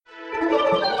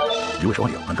Jewish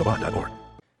audio on Chabad.org.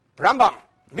 Rambam,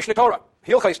 Mishnah Torah,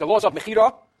 Hilchos, the laws of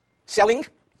Mechirah, selling,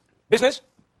 business.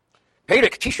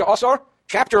 Perik Tisha Asar,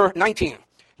 chapter 19.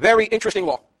 Very interesting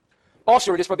law.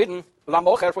 Asar, it is forbidden, la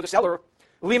mocher, for the seller,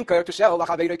 limker, to sell,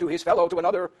 lachavere, to his fellow, to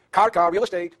another, karka, real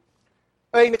estate,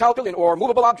 a metalpilin, or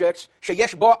movable objects,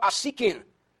 sheyesh bo asikin,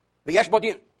 v'yesh bo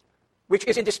din, which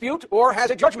is in dispute or has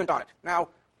a judgment on it. Now,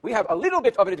 we have a little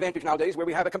bit of an advantage nowadays where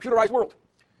we have a computerized world.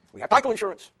 We have title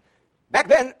insurance. Back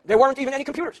then, there weren't even any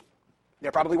computers.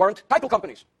 There probably weren't title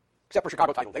companies, except for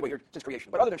Chicago Title. They were here since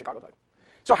creation, but other than Chicago Title.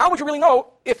 So how would you really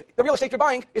know if the real estate you're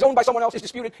buying is owned by someone else, is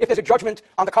disputed, if there's a judgment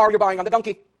on the car you're buying, on the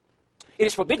donkey? It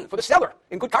is forbidden for the seller,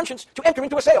 in good conscience, to enter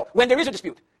into a sale when there is a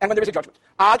dispute and when there is a judgment.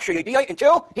 Ad sheyediah,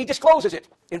 until he discloses it.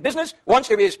 In business, once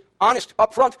there is honest,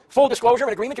 upfront, full disclosure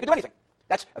and agreement, you can do anything.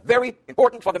 That's a very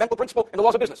important fundamental principle in the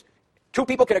laws of business. Two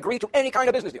people can agree to any kind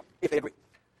of business deal, if they agree.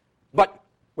 But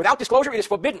without disclosure, it is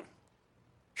forbidden.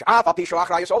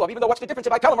 Even though what's the difference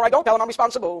if I tell him or I don't tell him, I'm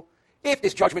responsible. If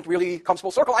this judgment really comes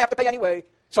full circle, I have to pay anyway.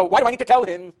 So why do I need to tell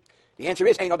him? The answer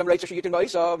is,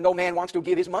 no man wants to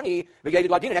give his money and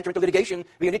enter into litigation,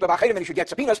 and he should get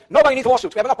subpoenas. Nobody needs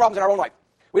lawsuits. We have enough problems in our own life.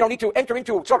 We don't need to enter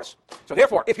into service. So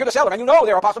therefore, if you're the seller and you know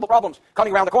there are possible problems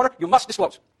coming around the corner, you must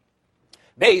disclose.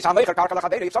 If somebody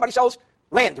sells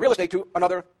land, real estate to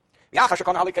another, and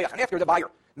after the buyer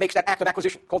makes that act of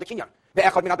acquisition, called the kinyan, in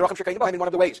one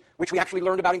of the ways, which we actually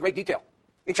learned about in great detail.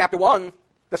 In chapter 1,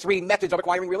 the 3 methods of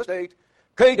acquiring real estate,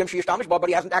 but he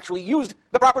hasn't actually used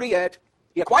the property yet.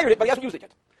 He acquired it, but he hasn't used it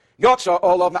yet.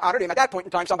 At that point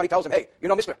in time, somebody tells him, hey,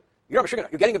 mister, you're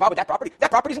getting involved with that property.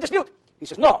 That property's in dispute. He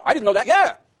says, no, I didn't know that.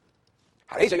 Yeah.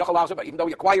 But even though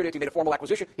he acquired it, he made a formal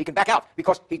acquisition, he can back out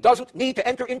because he doesn't need to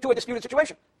enter into a disputed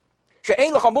situation. We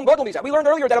learned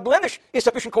earlier that a blemish is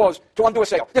sufficient cause to undo a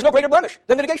sale. There's no greater blemish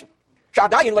than litigation.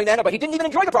 But he didn't even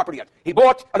enjoy the property yet. He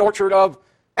bought an orchard of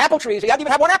apple trees. He hadn't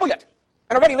even had one apple yet.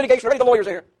 And already litigation, already the lawyers are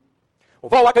here.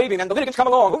 And the litigants come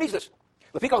along. Who needs this?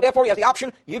 Therefore, he has the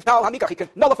option. He can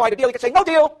nullify the deal. He can say, no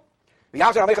deal.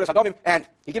 And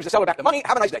he gives the seller back the money.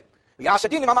 Have a nice day. Let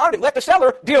the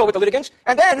seller deal with the litigants,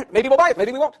 and then maybe we'll buy it,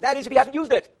 maybe we won't. That is if he hasn't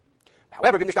used it.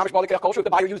 However, if the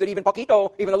buyer used it even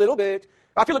poquito, even a little bit,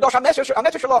 even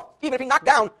if he knocked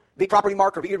down the property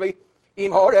marker,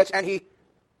 and he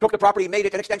took the property, made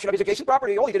it an extension of his adjacent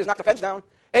property, all he did is knock the fence down.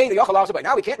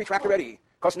 Now he can't retract already,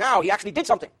 because now he actually did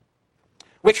something,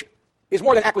 which is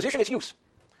more than acquisition, it's use.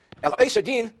 Now he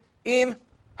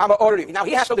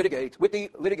has to litigate with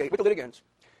the litigants.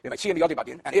 They might see him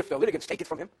and if the litigants take it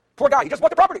from him, poor guy, he just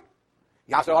bought the property.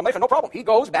 No problem. He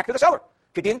goes back to the seller.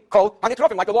 Like the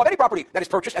law of any property that is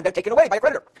purchased and then taken away by a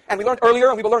creditor. And we learned earlier,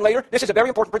 and we will learn later, this is a very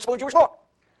important principle in Jewish law.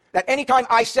 That any time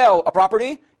I sell a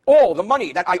property, all the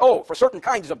money that I owe for certain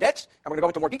kinds of debts, and we're going to go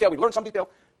into more detail, we've learned some detail,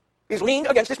 is liened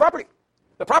against this property.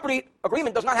 The property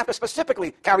agreement does not have to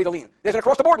specifically carry the lien. There's an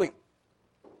across-the-board lien.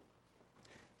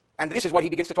 And this is what he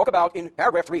begins to talk about in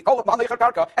paragraph 3.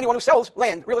 Anyone who sells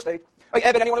land, real estate,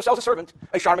 anyone who sells a servant,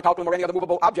 a shar metalpilin, or any other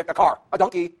movable object, a car, a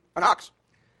donkey, an ox,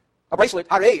 a bracelet,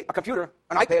 a computer,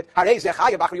 an iPad,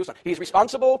 he is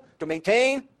responsible to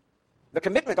maintain the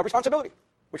commitment of responsibility,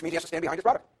 which means he has to stand behind his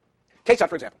product. Ketzad,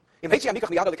 for example. If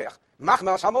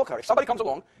somebody comes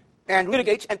along and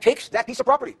litigates and takes that piece of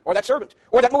property, or that servant,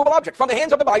 or that movable object from the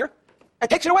hands of the buyer, and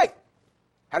takes it away.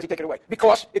 How does he take it away?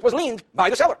 Because it was liened by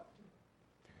the seller.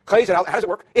 How does it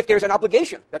work? If there's an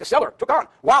obligation that the seller took on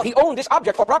while he owned this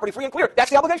object or property free and clear, that's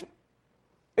the obligation.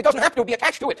 It doesn't have to be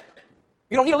attached to it.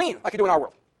 You don't need a lien like you do in our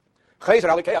world. So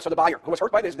the buyer, who was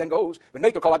hurt by this, then goes and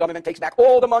takes back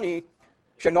all the money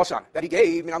that he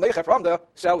gave from the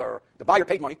seller. The buyer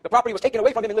paid money. The property was taken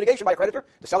away from him in litigation by a creditor.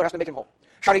 The seller has to make him whole.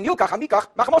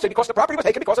 Because the property was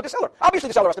taken because of the seller. Obviously,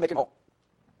 the seller has to make him whole.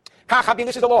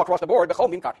 This is the law across the board,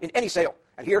 in any sale.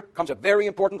 And here comes a very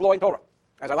important law in Torah.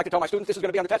 As I like to tell my students, this is going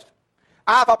to be on the test.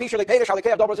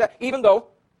 Even though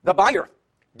the buyer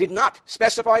did not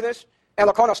specify this, he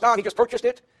just purchased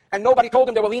it, and nobody told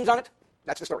him there were liens on it,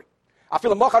 that's the story.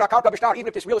 Even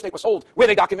if this real estate was sold with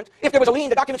a document, if there was a lien,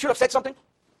 the document should have said something.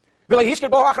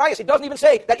 It doesn't even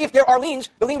say that if there are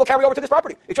liens, the lien will carry over to this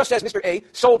property. It just says Mr. A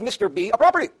sold Mr. B a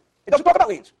property. It doesn't talk about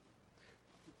liens.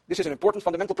 This is an important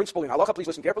fundamental principle in halacha. Please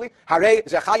listen carefully.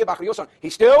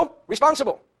 He's still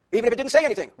responsible, even if it didn't say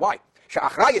anything. Why?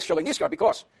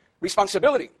 Because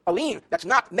responsibility, a lien that's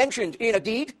not mentioned in a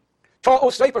deed,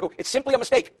 it's simply a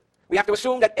mistake. We have to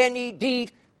assume that any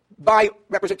deed, by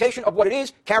representation of what it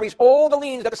is, carries all the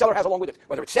liens that the seller has along with it,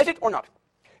 whether it says it or not.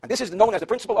 And this is known as the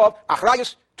principle of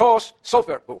achrayus tos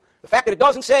sofer. The fact that it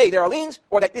doesn't say there are liens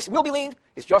or that this will be liened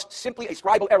is just simply a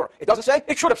scribal error. It doesn't say,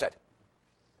 it should have said.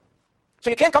 So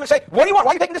you can't come and say, what do you want?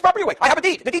 Why are you taking this property away? I have a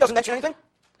deed. The deed doesn't mention anything.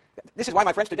 This is why,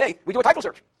 my friends, today we do a title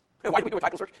search. Why do we do a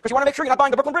title search? Because you want to make sure you're not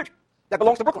buying the Brooklyn Bridge that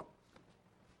belongs to Brooklyn.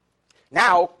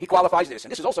 Now, he qualifies this,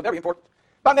 and this is also very important.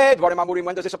 When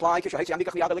does this apply?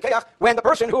 When the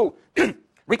person who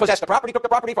repossessed the property took the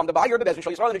property from the buyer in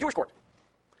the Jewish court.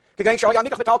 For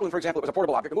example, it was a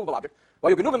portable object, a movable object.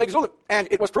 And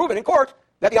it was proven in court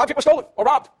that the object was stolen or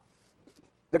robbed.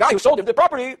 The guy who sold him the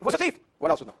property was a thief.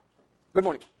 What else is known? Good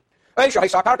morning.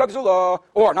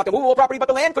 Or not the movable property, but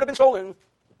the land could have been stolen.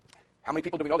 How many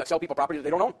people do we know that sell people property that they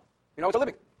don't own? You know, it's a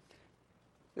living.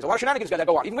 There's a lot of shenanigans that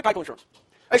go on, even with title insurance.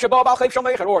 Or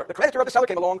the creditor of the seller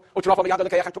came along and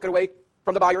took it away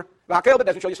from the buyer.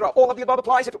 All of the above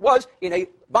applies if it was in a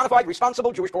bona fide,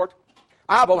 responsible Jewish court.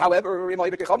 However,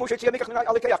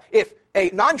 if a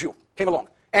non-Jew came along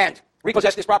and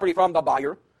repossessed this property from the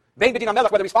buyer,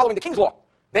 whether he's following the king's law,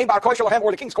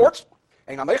 or the king's courts,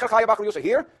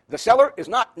 here, the seller is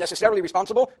not necessarily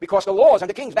responsible because the laws and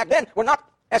the kings back then were not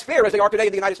as fair as they are today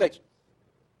in the United States.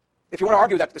 If you want to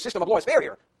argue that the system of law is fair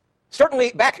here,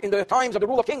 certainly back in the times of the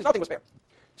rule of kings, nothing was fair.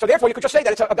 So therefore, you could just say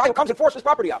that it's a guy who comes and forces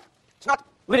property out. It's not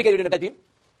litigated in a bed din.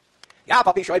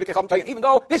 Even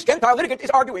though this Gentile litigant is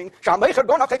arguing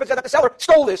that the seller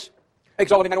stole this,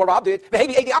 or robbed it,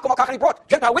 he brought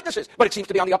Gentile witnesses, but it seems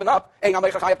to be on the up and up. Again,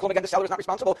 the seller is not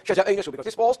responsible because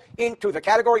this falls into the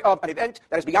category of an event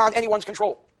that is beyond anyone's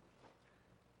control.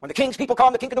 When the king's people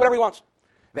come, the king can do whatever he wants.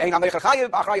 And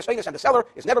the seller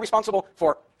is never responsible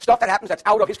for stuff that happens that's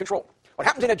out of his control. What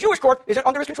happens in a Jewish court isn't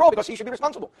under his control because he should be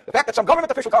responsible. The fact that some government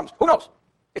official comes, who knows?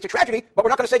 It's a tragedy, but we're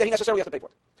not going to say that he necessarily has to pay for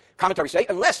it. Commentaries say,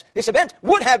 unless this event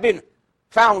would have been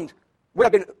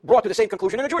brought to the same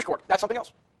conclusion in a Jewish court. That's something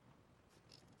else.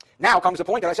 Now comes the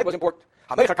point that I said was important.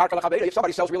 If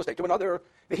somebody sells real estate to another,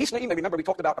 remember we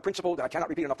talked about a principle that I cannot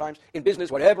repeat enough times. In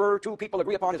business, whatever two people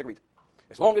agree upon is agreed,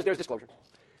 as long as there's disclosure.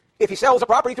 If he sells a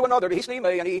property to another, and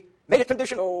he made it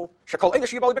conditional,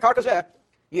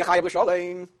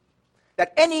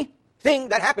 that anything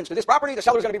that happens to this property, the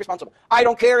seller is going to be responsible. I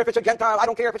don't care if it's a Gentile, I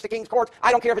don't care if it's the king's court,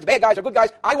 I don't care if it's bad guys or good guys,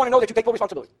 I want to know that you take full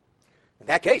responsibility. In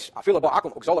that case,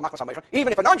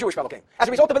 even if a non-Jewish fellow came, as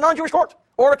a result of a non-Jewish court,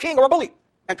 or a king or a bully,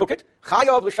 and took it,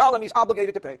 he's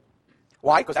obligated to pay.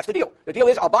 Why? Because that's the deal. The deal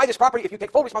is, I'll buy this property if you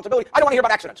take full responsibility. I don't want to hear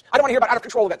about accidents. I don't want to hear about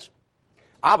out-of-control events.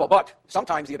 But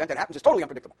sometimes the event that happens is totally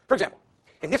unpredictable. For example,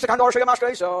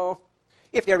 so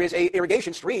if there is an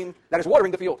irrigation stream that is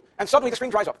watering the field, and suddenly the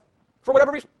stream dries up, for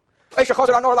whatever reason,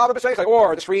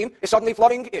 or the stream is suddenly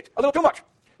flooding it a little too much,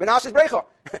 and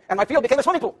my field became a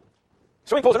swimming pool.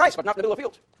 Swimming pools are nice, but not in the middle of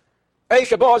fields.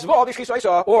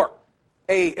 Or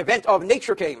a event of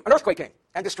nature came, an earthquake came,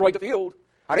 and destroyed the field.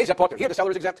 Here the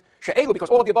seller is exempt. Because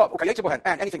all of the above,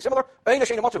 and anything similar,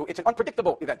 it's an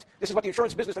unpredictable event. This is what the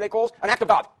insurance business today calls an act of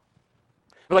God.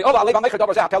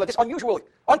 This unusual,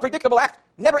 unpredictable act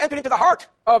never entered into the heart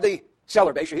of the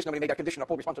seller. Nobody made that condition of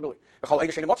full responsibility.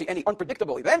 Any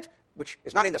unpredictable event, which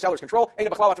is not in the seller's control, does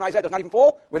not even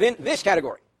fall within this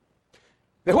category.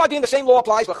 The same law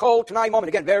applies,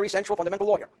 again, very central fundamental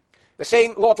law here. The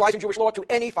same law applies in Jewish law to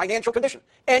any financial condition.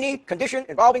 Any condition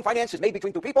involving finances made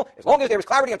between two people, as long as there is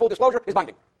clarity and full disclosure, is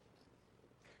binding.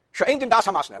 We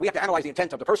have to analyze the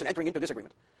intent of the person entering into this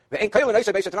agreement. What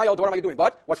am I doing?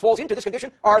 But what falls into this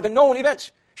condition are the known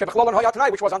events,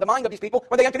 which was on the mind of these people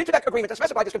when they entered into that agreement and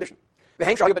specified this condition.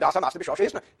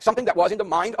 Something that was in the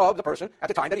mind of the person at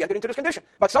the time that he entered into this condition.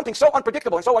 But something so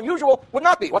unpredictable and so unusual would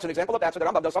not be. What's an example of that? So the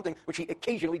Rambam does something which he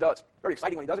occasionally does. Very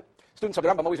exciting when he does it. Students of the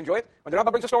Rambam always enjoy it. When the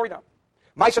Rambam brings a story down.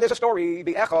 There's a story.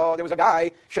 There was a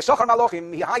guy,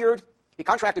 he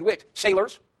contracted with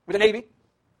sailors, with the Navy.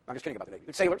 I'm just kidding about the Navy.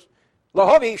 With sailors.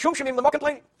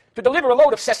 To deliver a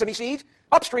load of sesame seeds,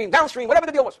 upstream, downstream, whatever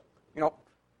the deal was.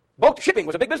 Boat shipping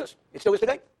was a big business. It still is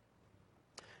today.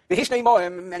 And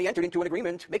he entered into an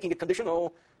agreement, making it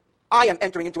conditional. I am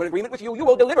entering into an agreement with you. You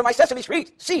will deliver my sesame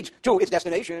seeds to its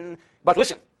destination. But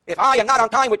listen, if I am not on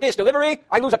time with this delivery,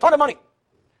 I lose a ton of money.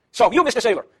 So you, Mr.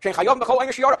 Sailor,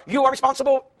 you are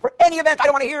responsible for any event. I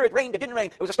don't want to hear it rained, it didn't rain.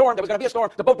 It was a storm, there was going to be a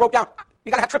storm, the boat broke down.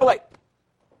 You got to have AAA.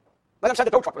 Let them send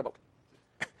a tow truck with a boat.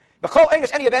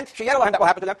 Any event, that will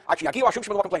happen to them.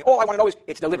 All I want to know is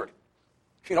it's delivered.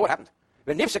 You know what happened?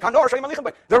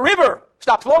 The river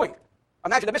stopped flowing.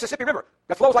 Imagine the Mississippi River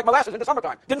that flows like molasses in the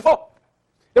summertime. Didn't flow.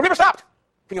 The river stopped.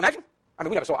 Can you imagine? I mean,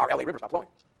 we never saw our LA River stop flowing.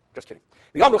 Just kidding.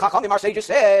 Our sages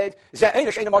said, this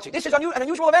is an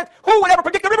unusual event. Who would ever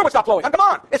predict the river would stop flowing? And come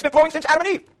on, it's been flowing since Adam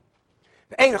and Eve.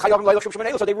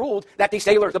 So they ruled that the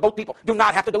sailors, the boat people, do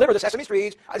not have to deliver the sesame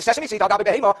seeds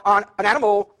on an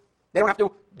animal. They don't have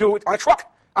to do it on a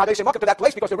truck. They say, welcome to that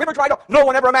place because the river dried up. No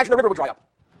one ever imagined the river would dry up.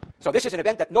 So this is an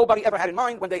event that nobody ever had in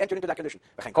mind when they entered into that condition.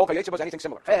 Was anything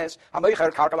similar. If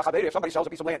somebody sells a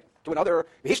piece of land to another,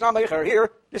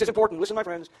 here, this is important, listen my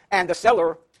friends, and the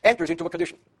seller enters into a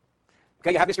condition.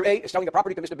 Okay, you have Mr. A is selling the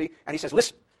property to Mr. B, and he says,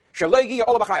 listen,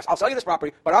 I'll sell you this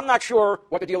property, but I'm not sure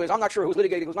what the deal is. I'm not sure who's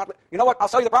litigating, who's not. You know what? I'll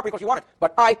sell you the property because you want it,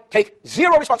 but I take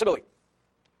zero responsibility.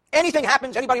 Anything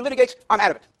happens, anybody litigates, I'm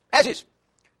out of it, as is.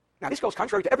 Now, this goes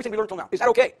contrary to everything we learned until now. Is that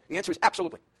okay? The answer is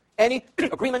absolutely. Any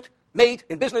agreement made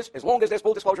in business, as long as there's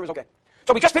full disclosure, is okay.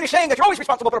 So we just finished saying that you're always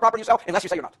responsible for the property you sell, unless you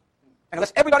say you're not. And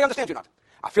unless everybody understands you're not.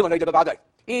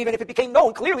 Even if it became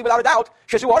known clearly without a doubt,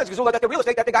 that the real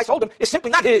estate that the guy sold him is simply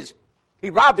not his. He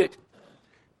robbed it.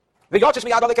 The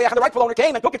rightful owner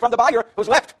came and took it from the buyer, who's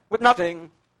left with nothing.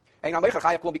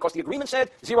 Because the agreement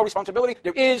said zero responsibility,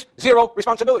 there is zero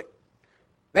responsibility.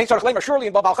 Surely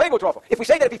in if we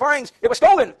say that if he finds it was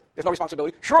stolen, there's no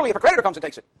responsibility. Surely if a creditor comes and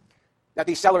takes it, that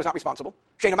the seller is not responsible.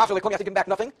 You have to give him back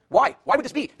nothing. Why? Why would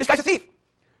this be? This guy's a thief.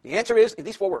 The answer is in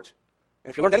these 4 words.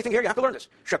 And if you learned anything here, you have to learn this.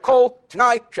 Shakol,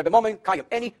 Tanai, Shebemomen, Kayim.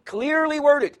 Any clearly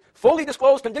worded, fully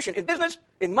disclosed condition in business,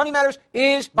 in money matters,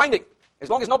 is binding. As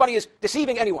long as nobody is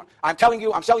deceiving anyone. I'm telling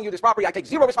you, I'm selling you this property. I take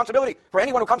zero responsibility for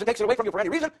anyone who comes and takes it away from you for any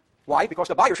reason. Why? Because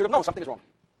the buyer should have known something is wrong.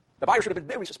 The buyer should have been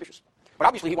very suspicious. But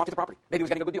obviously he wanted the property. Maybe he was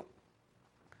getting a good deal.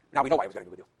 Now we know why he was getting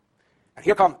a good deal. And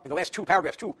here come, in the last 2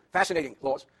 paragraphs, 2 fascinating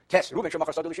laws. Tess, Reuben,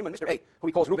 Shemachar, Sadil, Shimon, Mr. A, who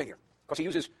he calls Reuben here, because he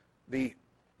uses the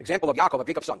example of Yaakov, of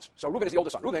Jacob's sons. So Reuben is the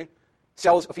oldest son. Reuben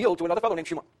sells a field to another fellow named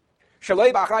Shimon.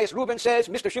 Shalei Ba'achrayis, Reuben says,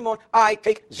 Mr. Shimon, I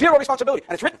take zero responsibility.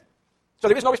 And it's written. So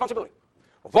there is no responsibility.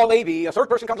 Levi, a third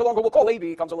person comes along who will call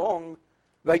Levi, comes along,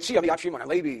 and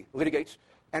Levi litigates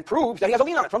and proves that he has a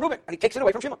lien on it from Reuben, and he takes it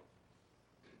away from Shimon.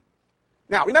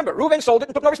 Now, remember, Reuben sold it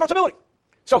and took no responsibility.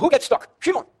 So who gets stuck?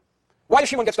 Shimon. Why does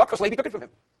Shimon get stuck? Because Levi took it from him.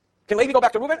 Can Levi go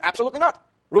back to Reuben? Absolutely not.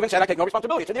 Reuben said, I take no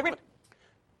responsibility. It's in the agreement.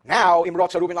 Now,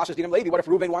 Imrotza Reuben lasses dinam Levi. What if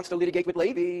Reuben wants to litigate with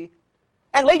Levi?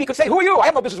 And Levi could say, who are you? I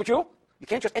have no business with you. You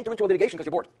can't just enter into a litigation because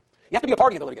you're bored. You have to be a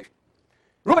party in the litigation.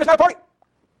 Reuben is not a party.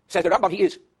 Says the Rambam, he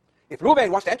is. If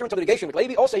Reuben wants to enter into litigation with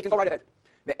Levi, also he can go right ahead.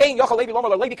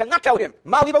 Levi cannot tell him,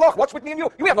 what's with me and you?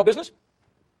 You have no business.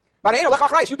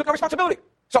 You took no responsibility.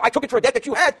 So I took it for a debt that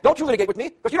you had. Don't you litigate with me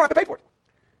because you don't have to pay for it.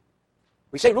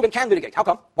 We say Reuben can litigate. How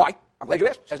come? Why? I'm glad you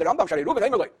asked. Says the Rambam,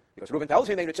 because Reuben tells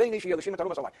him,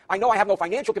 I know I have no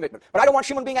financial commitment, but I don't want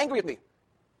Shimon being angry at me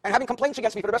and having complaints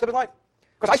against me for the rest of his life.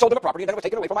 Because I sold him a property and then it was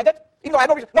taken away from my debt, even though I had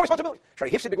no responsibility.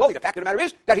 The fact of the matter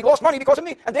is that he lost money because of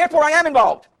me, and therefore I am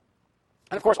involved.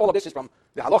 And of course, all of this is from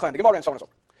the Halacha and the Gemara and so on and so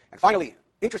forth. And finally,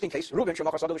 interesting case, Reuben, it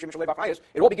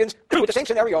all begins with the same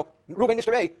scenario. Reuben,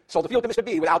 Mr. A, sold the field to Mr.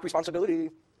 B without responsibility.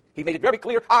 He made it very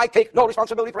clear, I take no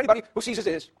responsibility for anybody who seizes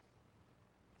his.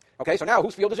 Okay, so now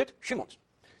whose field is it? Shimon's.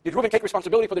 Did Reuben take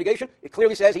responsibility for litigation? It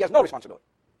clearly says he has no responsibility.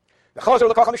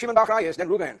 Then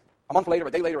Reuben, a month later,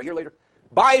 a day later, a year later,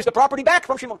 buys the property back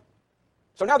from Shimon.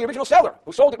 So now the original seller,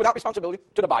 who sold it without responsibility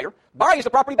to the buyer, buys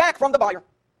the property back from the buyer.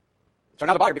 So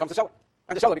now the buyer becomes the seller,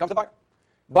 and the seller becomes the buyer.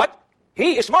 But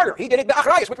he is smarter. He did it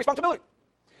b'achrayus, with responsibility.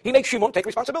 He made Shimon take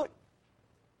responsibility.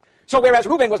 So whereas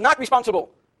Reuben was not responsible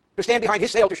to stand behind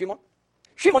his sale to Shimon,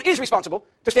 Shimon is responsible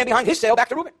to stand behind his sale back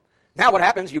to Reuben. Now what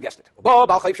happens? You guessed it. And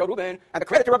the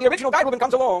creditor of the original guy, Reuben,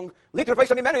 comes along,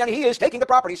 and he is taking the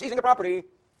property, seizing the property.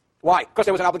 Why? Because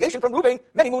there was an obligation from Reuben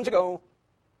many moons ago.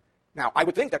 Now, I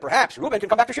would think that perhaps Reuben can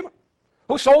come back to Shimon,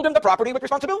 who sold him the property with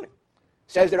responsibility.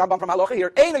 Says the Rambam from Halacha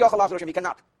here, he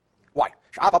cannot. Why?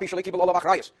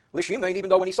 Even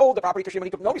though when he sold the property to Shimon,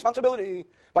 he took no responsibility.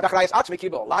 But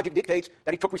logic dictates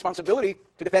that he took responsibility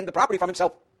to defend the property from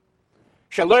himself.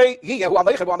 He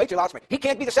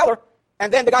can't be the seller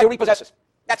and then the guy who repossesses.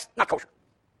 That's not kosher.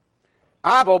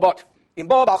 But and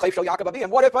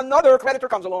what if another creditor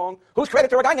comes along? Whose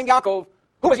creditor? A guy named Yaakov.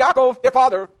 Who is Yaakov? Their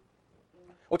father.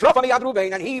 And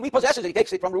he repossesses it. He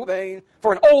takes it from Reuben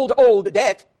for an old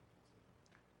debt.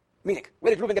 Meaning,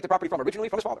 where did Reuben get the property from? Originally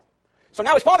from his father. So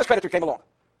now his father's creditor came along.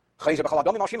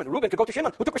 Reuben could go to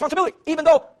Shimon, who took responsibility, even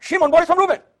though Shimon bought it from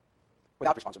Reuben.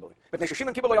 Without responsibility. Because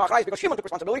Shimon took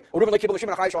responsibility, or Reuben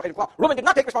did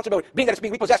not take responsibility, being that it's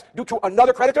being repossessed due to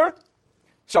another creditor.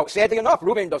 So, sadly enough,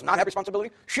 Reuben does not have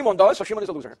responsibility. Shimon does, so Shimon is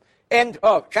a loser. End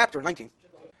of chapter 19.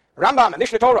 Rambam,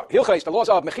 Mishnah Torah, Hilchos, the laws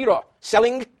of Mechirah,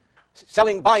 selling,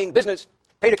 buying, business.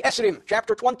 Perek Esrim,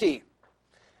 chapter 20.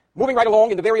 Moving right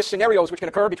along in the various scenarios which can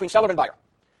occur between seller and buyer.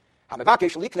 Now we're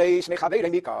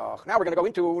going to go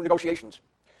into negotiations.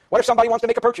 What if somebody wants to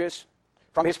make a purchase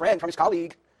from his friend, from his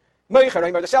colleague?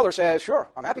 The seller says, sure,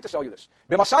 I'm happy to sell you this.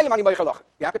 You have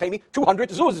to pay me 200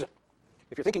 zuz.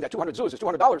 If you're thinking that 200 zuz is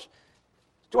 $200,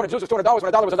 200 zuz is $200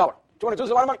 when $1 was $1. 200 zuz is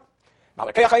a lot of money.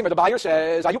 The buyer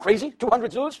says, are you crazy?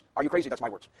 200 zuz? Are you crazy? That's my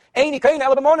words.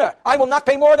 I will not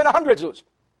pay more than 100 zuz.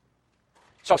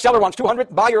 So seller wants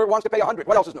 200, buyer wants to pay 100.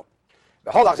 What else is new?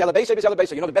 You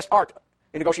know, the best art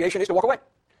in negotiation is to walk away.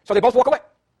 So they both walk away.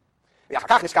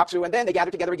 And then they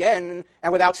gather together again,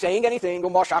 and without saying anything,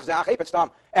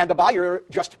 and the buyer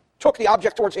just took the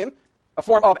object towards him, a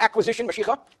form of acquisition,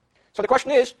 Mechirah. So the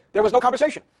question is, there was no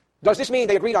conversation. Does this mean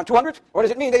they agreed on 200, or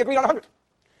does it mean they agreed on 100?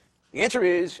 The answer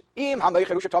is, if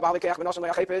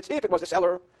it was the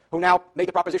seller who now made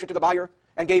the proposition to the buyer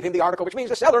and gave him the article, which means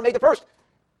the seller did the first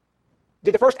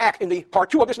act in the part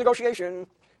 2 of this negotiation.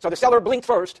 So the seller blinked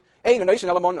first. That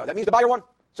means the buyer won.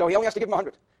 So he only has to give him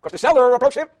 100. Because the seller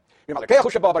approached him. But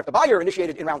if the buyer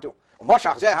initiated in round 2,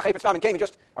 and came and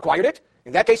just acquired it,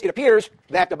 in that case it appears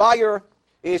that the buyer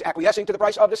is acquiescing to the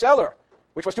price of the seller,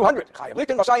 which was 200. He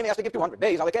has to give 200.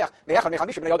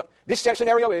 This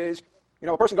scenario is,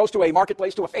 a person goes to a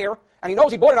marketplace, to a fair, and he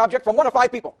knows he bought an object from one of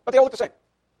 5 people, but they all look the same.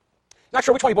 Not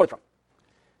sure which one he bought it from.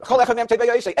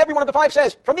 Every one of the 5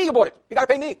 says, from me you bought it. You got to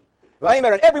pay me. And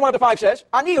every one of the 5 says,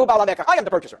 I am the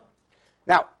purchaser.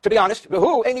 Now, to be honest, he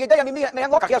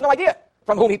has no idea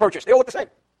from whom he purchased. They all look the same.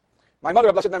 My mother,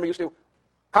 of blessed memory, used to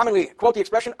commonly quote the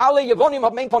expression, Ale Yevonim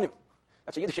of Main Ponim.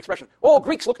 That's a Yiddish expression. All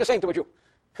Greeks look the same to a Jew.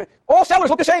 All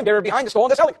sellers look the same. They're behind the store and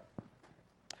they're selling.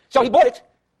 So he bought it.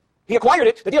 He acquired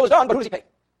it. The deal is done, but who does he pay?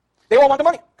 They all want the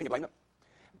money. Can you blame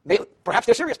them? Perhaps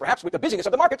they're serious. Perhaps with the busyness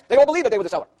of the market, they all believe that they were the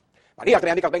seller. He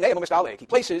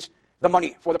places the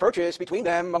money for the purchase between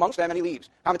them, amongst them, and he leaves.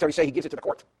 Commentaries say he gives it to the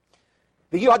court.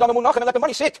 And let the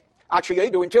money sit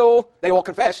until they all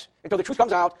confess, until the truth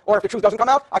comes out, or if the truth doesn't come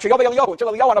out, until Eliyahu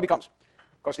Hanavi comes.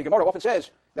 Because the Gemara often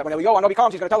says that when Eliyahu Hanavi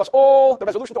comes, he's going to tell us all the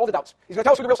resolution to all the doubts. He's going to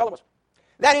tell us who the real seller was.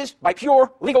 That is by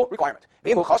pure legal requirement.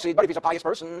 But if he's a pious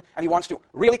person and he wants to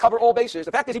really cover all bases,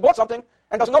 the fact is he bought something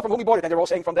and doesn't know from whom he bought it, and they're all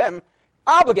saying from them,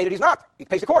 obligated he's not. He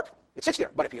pays the court. It sits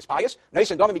there. But if he is pious, he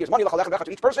gives money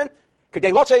to each person,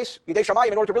 in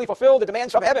order to really fulfill the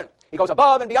demands of heaven. He goes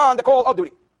above and beyond the call of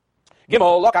duty.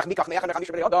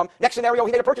 Next scenario,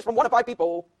 he made a purchase from one of 5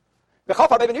 people.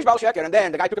 And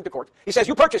then the guy took him to court. He says,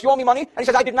 you purchased, you owe me money. And he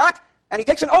says, I did not. And he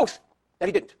takes an oath that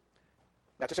he didn't.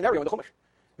 That's a scenario in the Chumash.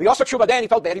 He also tshuva, then he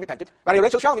felt bad, he repented. But he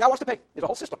now wants to pay. There's a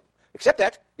whole system. Except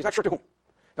that, he's not sure to whom.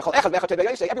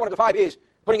 Every one of the 5 is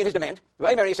putting in his demand.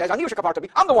 He says,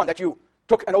 I'm the one that you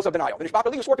took an oath of denial.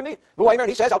 You swore to me.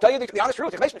 He says, I'll tell you the honest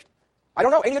truth. I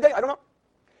don't know. Any day, I don't know.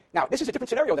 Now, this is a different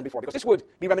scenario than before, because this would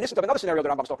be reminiscent of another scenario that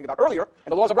Rambam was talking about earlier, in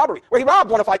the laws of robbery, where he robbed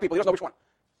one of 5 people. He doesn't know which one.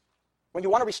 When you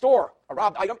want to restore a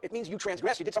robbed item, it means you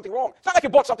transgressed. You did something wrong. It's not like you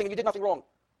bought something and you did nothing wrong,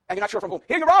 and you're not sure from whom.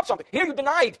 Here you robbed something. Here you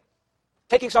denied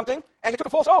taking something, and you took a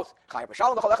false oath.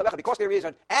 Because there is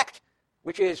an act,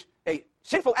 which is a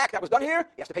sinful act that was done here,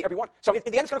 he has to pay everyone. So in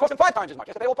the end, it's going to cost him 5 times as much. He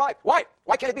has to pay all 5. Why?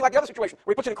 Why can't it be like the other situation,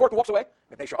 where he puts it in court and walks away?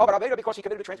 Because he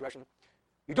committed a transgression.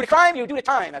 You do the crime, you do the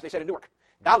time, as they said in Newark.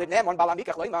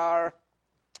 The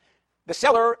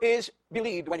seller is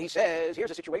believed when he says,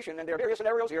 here's a situation, and there are various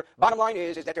scenarios here. Bottom line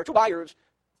is that there are 2 buyers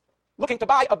looking to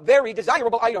buy a very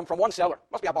desirable item from one seller.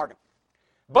 Must be a bargain.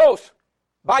 Both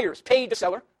buyers paid the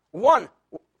seller.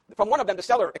 From one of them, the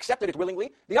seller accepted it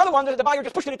willingly. The other one, the buyer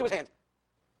just pushed it into his hand.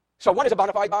 So one is a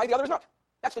bona fide buy, the other is not.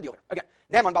 That's the deal here. Again,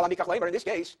 in this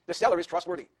case, the seller is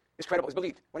trustworthy, is credible, is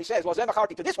believed. When he says,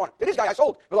 to this one, to this guy I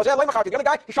sold. The other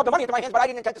guy, he shoved the money into my hands, but I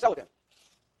didn't intend to sell it to him.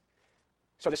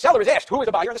 So the seller is asked, who is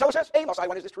the buyer? And the seller says,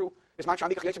 when is this true? If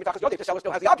the seller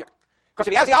still has the object. Because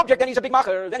if he has the object, then he's a big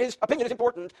macher, then his opinion is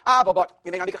important. But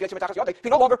if he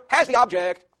no longer has the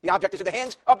object is in the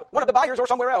hands of one of the buyers or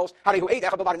somewhere else. In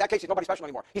that case, he's nobody special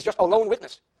anymore. He's just a lone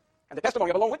witness. And the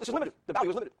testimony of a lone witness is limited. The value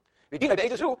is limited.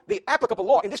 The applicable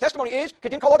law in this testimony is,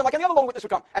 like any other lone witness would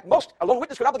come. At most, a lone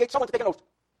witness could obligate someone to take an oath.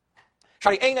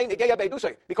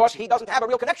 Because he doesn't have a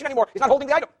real connection anymore. He's not holding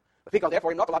the item.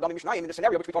 Therefore, in the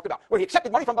scenario which we talked about, where he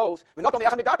accepted money from both, from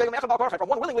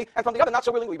one willingly and from the other not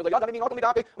so willingly. He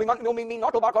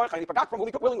forgot from whom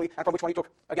he took willingly and from which one he took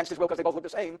against his will, because they both look the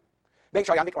same. Or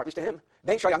at least to him,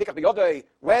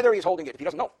 whether he's holding it, if he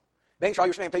doesn't know.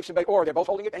 Or they're both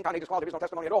holding it, there is no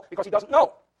testimony at all, because he doesn't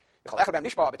know. What do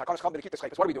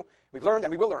we do? We've learned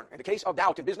and we will learn. In the case of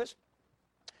doubt in business,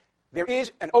 there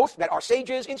is an oath that our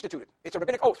sages instituted. It's a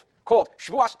rabbinic oath called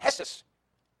Shvuas Hesses.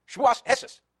 Shvuas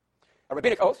Hesses. A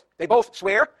rabbinic oath. They both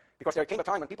swear, because there came a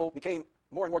time when people became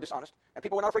more and more dishonest, and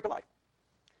people were not afraid to lie.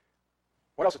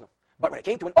 What else is new? But when it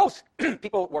came to an oath,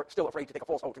 people were still afraid to take a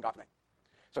false oath in God's name.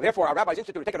 So therefore, our rabbis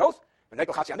instituted take an oath, and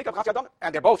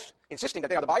they're both insisting that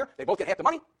they are the buyer. They both get half the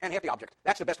money and half the object.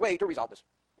 That's the best way to resolve this.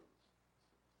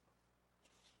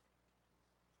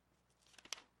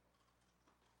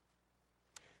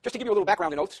 Just to give you a little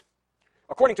background in oaths.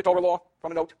 According to Torah law,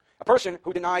 from a note, a person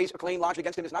who denies a claim lodged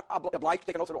against him is not obliged to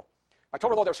take an oath at all. By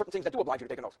Torah law, there are certain things that do oblige you to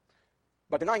take an oath.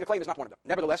 But denying a claim is not one of them.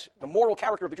 Nevertheless, the moral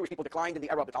character of the Jewish people declined in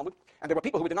the era of the Talmud, and there were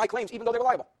people who would deny claims even though they were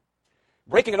liable.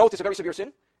 Breaking an oath is a very severe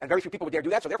sin, and very few people would dare do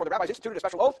that, so therefore the rabbis instituted a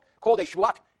special oath called a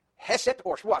shvuat heset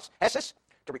or shvuas heses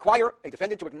to require a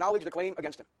defendant to acknowledge the claim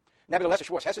against him. Nevertheless, a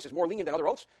shvuas heses is more lenient than other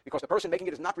oaths because the person making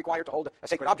it is not required to hold a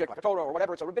sacred object like a Torah or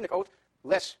whatever. It's a rabbinic oath,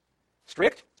 less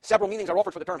strict. Several meanings are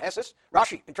offered for the term heses.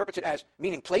 Rashi interprets it as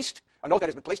meaning placed, a note that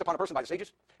has been placed upon a person by the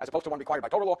sages, as opposed to one required by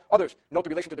Torah law. Others note the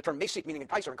relation to the term mesik, meaning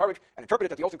entice or encourage, and interpret it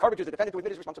that the oath encourages the defendant to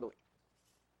admit his responsibility.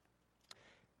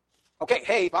 Okay,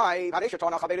 hey, 5. What if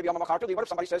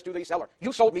somebody says to the seller,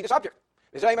 you sold me this object?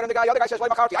 The other guy says,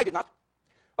 I did not.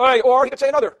 Or he could say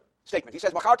another statement. He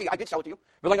says, I did sell it to you,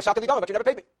 but you never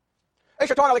paid me.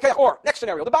 Or, next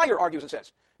scenario, the buyer argues and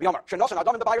says, the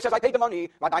buyer says, I paid the money,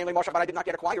 but I did not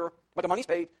yet acquire, but the money's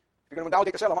paid. If you're going to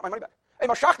invalidate the sale, I want my money back.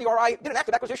 Or I did an act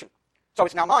of acquisition. So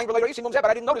it's now mine, but I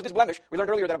didn't notice this blemish. We learned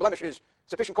earlier that a blemish is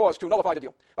sufficient cause to nullify the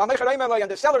deal. And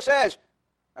the seller says,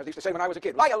 as I used to say when I was a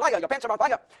kid, liar, your pants are on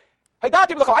fire. Hey,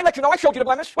 I let you know, I showed you the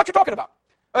blemish. What you talking about?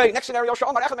 Hey, next scenario,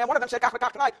 one of them said,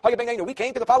 we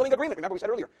came to the following agreement. Remember we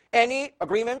said earlier, any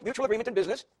agreement, mutual agreement in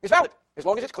business is valid, as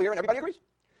long as it's clear and everybody agrees.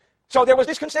 So there was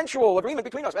this consensual agreement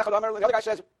between us. The other guy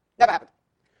says, never happened.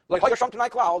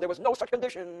 There was no such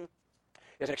condition.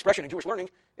 There's an expression in Jewish learning.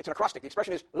 It's an acrostic. The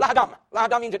expression is lahadam.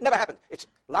 Lahadam means it never happened. It's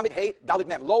lamid hey dalid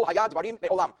mem. Lo hayad zvarim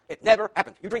me'olam. It never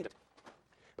happened. You dreamed it.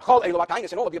 In all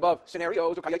of the above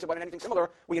scenarios, and anything similar,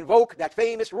 we invoke that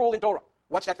famous rule in Torah.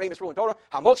 What's that famous rule in Torah?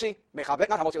 Hamotzi mechaver,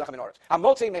 not hamotzi lechem inoretz.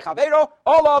 Hamotzi mechavero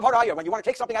olav haraya. When you want to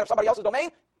take something out of somebody else's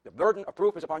domain, the burden of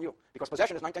proof is upon you, because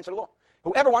possession is 9/10 of the law.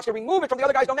 Whoever wants to remove it from the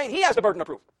other guy's domain, he has the burden of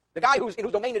proof. The guy in whose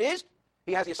domain it is,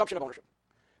 he has the assumption of ownership.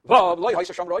 What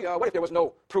if there was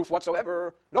no proof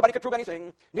whatsoever? Nobody could prove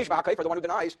anything. Nishba for the one who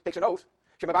denies takes an oath.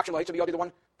 The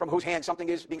one from whose hand something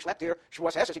is being slapped here.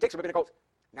 He takes a rabbinic oath.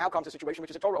 Now comes a situation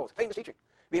which is a Torah oath, famous teaching.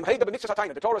 The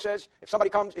Torah says,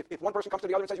 if one person comes to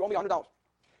the other and says, you owe me $100,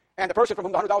 and the person from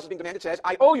whom the $100 is being demanded says,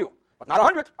 I owe you, but not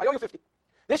 100, I owe you 50.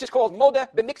 This is called modeh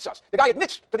b'miktsas. The guy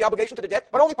admits to the obligation to the debt,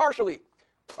 but only partially.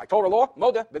 By Torah law,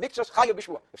 modeh b'miktsas chayav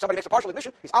b'shvua. If somebody makes a partial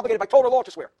admission, he's obligated by Torah law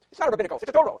to swear. It's not a rabbinic oath, it's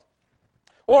a Torah oath.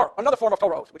 Or another form of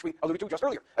Torah oath, which we alluded to just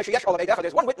earlier.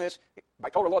 There's one witness. By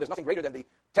Torah law, there's nothing greater than the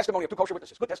testimony of two kosher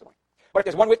witnesses. Good testimony. But if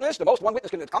there's one witness, the most one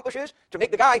witness can accomplish is to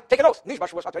make the guy take an oath. This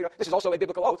is also a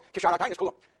biblical oath,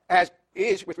 as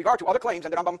is with regard to other claims,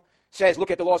 and the Rambam says,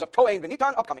 look at the laws of Toein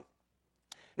v'Nitan, upcoming.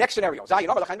 Next scenario.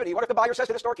 What if the buyer says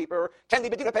to the storekeeper, Ten li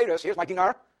b'dinar peiros, here's my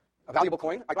dinar, a valuable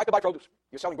coin, I'd like to buy produce.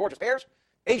 You're selling gorgeous pears,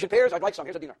 Asian pears, I'd like some,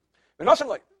 here's a dinar.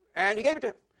 And he gave it to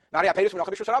him.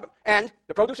 And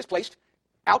the produce is placed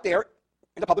out there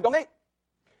in the public domain.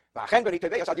 Now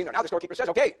the storekeeper says,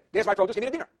 okay, there's my produce, give me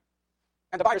the dinar.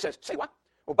 And the buyer says, say what?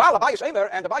 And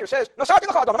the buyer says, no, I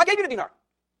gave you the dinar.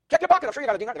 Check your pocket, I'm sure you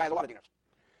got a dinar. The guy has a lot of dinars.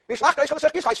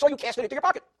 I saw you cast it into your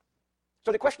pocket.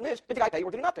 So the question is, did the guy pay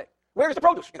or did he not pay? Where is the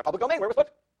produce? In the public domain, where was it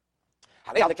put?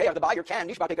 The buyer can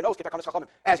take an oath,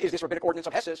 as is this rabbinic ordinance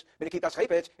of Hesses. In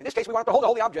this case, we want to hold the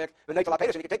holy object, and he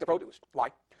can take the produce. Why?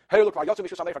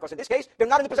 Because in this case, they're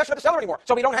not in the possession of the seller anymore.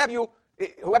 So we don't have you,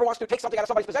 whoever wants to take something out of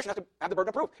somebody's possession has to have the burden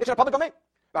of proof. It's in a public domain.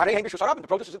 The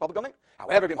produce is in the public domain.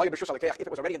 However, if it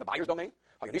was already in the buyer's domain,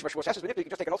 you can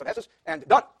just take an oath of Hesses and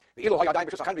done. If it was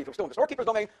still in the storekeeper's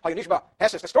domain,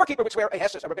 the storekeeper would swear a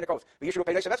Hesses, a rabbinic oath. The issue of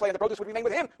and the produce would remain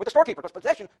with him, with the storekeeper, because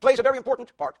possession plays a very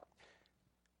important part.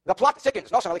 The plot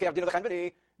thickens.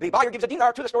 The buyer gives a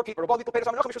dinar to the storekeeper. And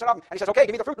he says, okay,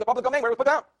 give me the fruit in the public domain where it was put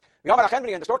down.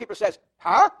 And the storekeeper says,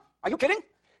 huh? Are you kidding?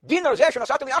 Dinar, this dinar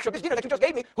that you just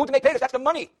gave me, who to make payers? That's the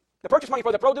money. The purchase money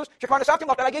for the produce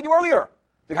that I gave you earlier.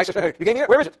 The guy says, hey, you gave me it?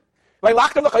 Where is it? I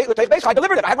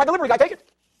delivered it. I have my delivery guy take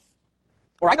it.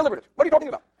 Or I delivered it. What are you talking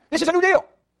about? This is a new deal.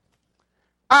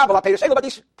 But this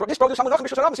produce,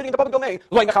 sitting in the public domain.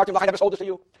 I never sold this to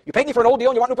you. You paid me for an old deal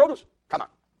and you want new produce. Come on.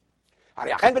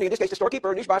 In this case, the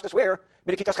storekeeper, Nishbas, to swear,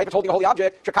 holding a holy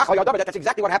object. That's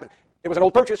exactly what happened. It was an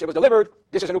old purchase. It was delivered.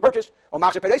 This is a new purchase. And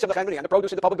the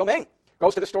produce in the public domain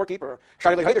goes to the storekeeper.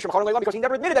 Because he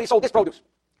never admitted that he sold this produce.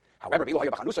 However,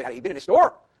 had he been in his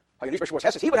store, he would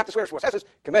have to swear Shvuas Hesses,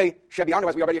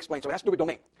 as we already explained. So it has to do with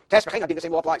domain. The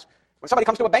same law applies. When somebody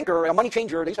comes to a banker, a money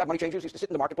changer, they used to have money changers, used to sit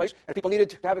in the marketplace, and people needed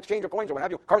to have exchange of coins or what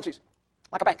have you, currencies,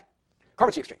 like a bank.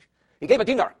 Currency exchange. He gave a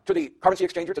dinar to the currency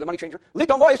exchanger, to the money changer.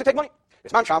 Litom to take money.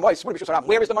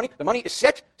 Where is the money? The money is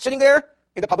sitting there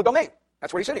in the public domain.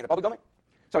 That's where he's sitting, in the public domain.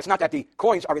 So it's not that the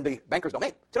coins are in the banker's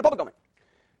domain. It's in the public domain.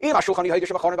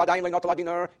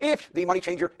 If the money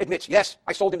changer admits, yes,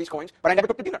 I sold him these coins, but I never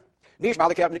took the dinar. The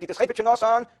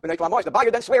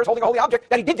buyer then swears, holding a holy object,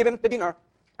 that he did give him the dinar,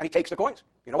 and he takes the coins.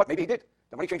 You know what? Maybe he did.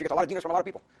 The money changer gets a lot of dinars from a lot of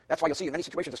people. That's why you'll see in many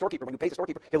situations the storekeeper, when you pay the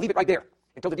storekeeper, he'll leave it right there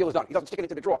until the deal is done. He doesn't stick it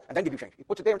into the drawer and then give you change. He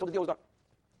puts it there until the deal is done.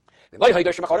 But if he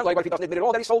doesn't admit it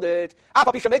all, then he sold it.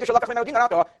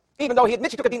 Even though he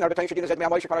admits he took a dinar, but he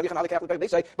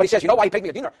says, you know why he paid me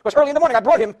a dinar? Because early in the morning I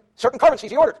brought him certain currencies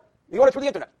he ordered. He ordered through the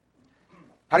internet.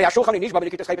 In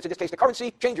this case, the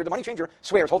currency changer, the money changer,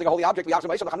 swears, holding a holy object,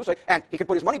 and he can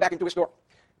put his money back into his store.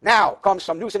 Now comes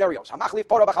some new scenarios.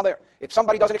 If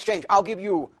somebody does an exchange, I'll give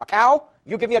you a cow,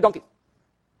 you give me a donkey.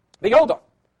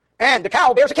 And the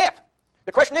cow bears a calf.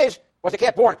 The question is, was the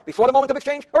calf born before the moment of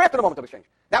exchange or after the moment of exchange?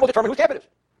 That will determine whose calf it is.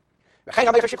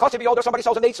 Somebody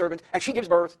sells a maidservant and she gives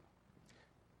birth.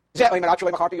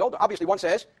 Obviously, one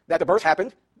says that the birth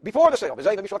happened before the sale. The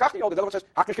other one says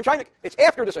it's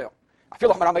after the sale.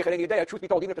 Truth be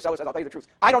told, even if the seller says, I'll tell you the truth,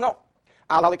 I don't know.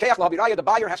 The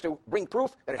buyer has to bring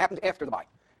proof that it happened after the buy.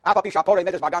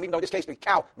 Even though in this case the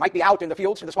cow might be out in the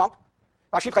fields, in the swamp.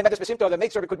 The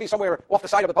maidservant could be somewhere off the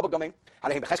side of the public domain.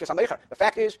 The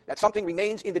fact is that something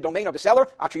remains in the domain of the seller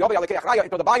until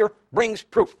the buyer brings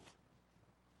proof.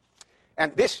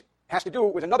 And this has to do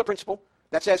with another principle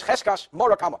that says cheskas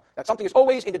morakama, that something is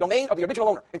always in the domain of the original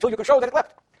owner until you can show that it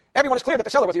left. Everyone is clear that the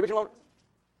seller was the original owner.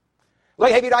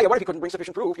 What if he couldn't bring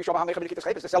sufficient proof? The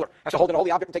seller has to hold an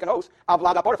holy object and take an oath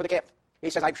for the calf. He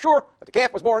says, I'm sure that the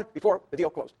calf was born before the deal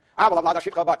closed.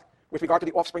 But with regard to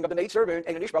the offspring of the maidservant,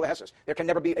 there can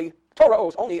never be a Torah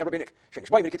oath, only a rabbinic.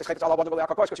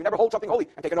 Because you never hold something holy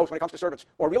and take an oath when it comes to servants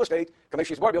or real estate. And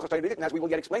as we will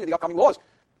yet explain in the upcoming laws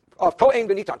of To'en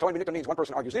Benitan. To'en Benitan means one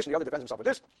person argues this and the other defends himself with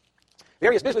this.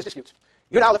 Various business disputes.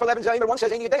 One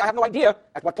says, I have no idea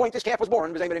at what point this calf was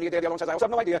born. The other one says, I also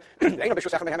have no idea.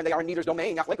 They are in neither's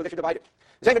domain. They should divide it.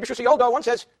 One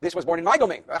says, this was born in my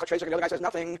domain. The other guy says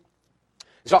nothing.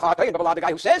 The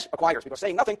guy who says acquires, because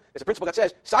saying nothing is a principle that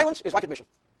says silence is like admission.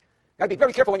 You got to be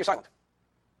very careful when you're silent.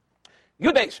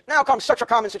 Yud-Beis. Now comes such a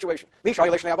common situation.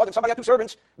 Somebody had two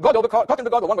servants. One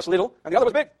was little and the other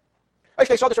was big.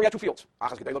 They saw this, so he had two fields.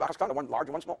 One large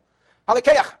and one small.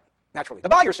 Naturally. The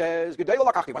buyer says,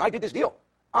 when I did this deal,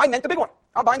 I meant the big one.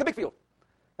 I'm buying the big field.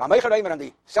 And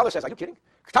the seller says, are you kidding?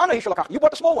 You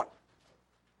bought the small one.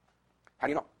 How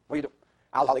do you know? What do you do?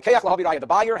 The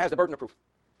buyer has the burden of proof.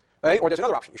 Or there's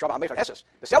another option. The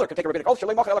seller can take a rabbinic oath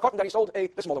that he sold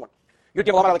the smaller one. If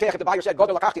the buyer said,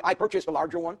 I purchased the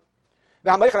larger one,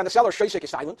 and the seller is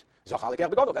silent, then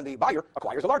the buyer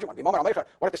acquires the larger one. What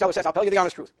if the seller says, I'll tell you the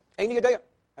honest truth? As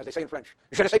they say in French.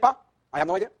 Je ne sais pas. I have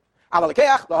no idea.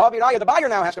 The buyer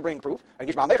now has to bring proof, and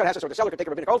the seller can take a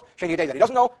rabbinic oath, that he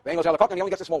doesn't know, and he only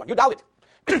gets the small one. You doubt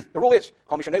it. The rule is,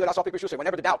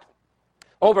 whenever the doubt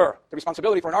over the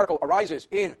responsibility for an article arises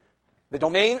in the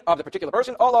domain of the particular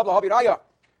person,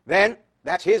 then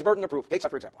that's his burden of proof. Take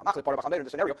for example, in the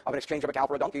scenario of an exchange of a cow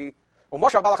for a donkey.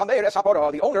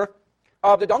 The owner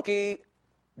of the donkey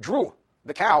drew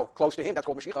the cow close to him. That's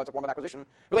called Mechirah. It's a form of acquisition.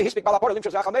 And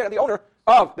the owner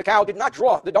of the cow did not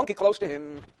draw the donkey close to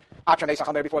him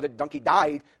before the donkey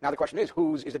died. Now the question is,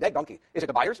 whose is the dead donkey? Is it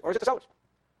the buyer's or is it the seller's?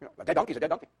 A dead donkey is a dead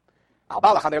donkey.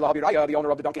 The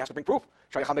owner of the donkey has to bring proof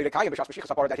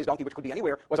that his donkey, which could be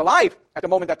anywhere, was alive at the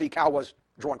moment that the cow was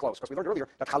drawn close. Because we learned earlier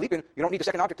that chalipin, you don't need the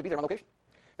second object to be there on location.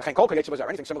 Or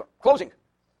anything similar. Closing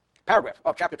paragraph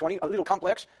of chapter 20, a little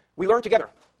complex. We learned together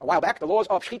a while back the laws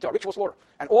of shechita, ritual slaughter,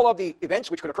 and all of the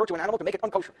events which could occur to an animal to make it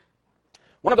unkosher.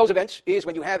 One of those events is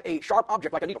when you have a sharp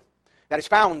object like a needle that is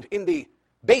found in the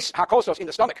base hakosos in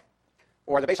the stomach,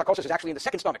 or the base hakosos is actually in the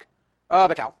second stomach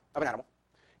of a cow, of an animal,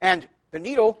 and the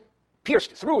needle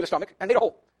pierced through the stomach and made a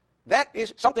hole. That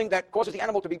is something that causes the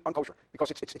animal to be unkosher,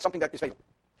 because it's something that is fatal.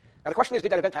 Now the question is,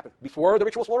 did that event happen before the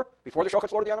ritual slaughter, before the shochet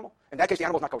slaughtered the animal? In that case, the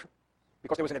animal is not kosher,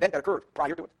 because there was an event that occurred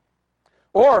prior to it.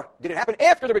 Or did it happen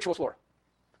after the ritual slaughter?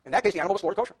 In that case, the animal was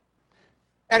slaughtered kosher.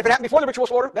 And if it happened before the ritual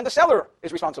slaughter, then the seller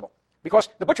is responsible, because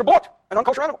the butcher bought an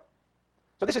unkosher animal.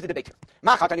 So this is the debate here.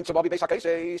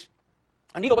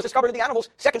 A needle was discovered in the animal's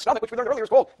second stomach, which we learned earlier is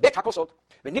called bet hakosot.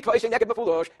 And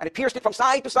it pierced it from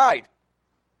side to side.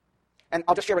 And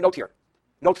I'll just share a note here.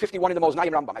 Note 51 in the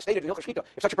Moznayim Rambam. I stated in Hilchos Shechita,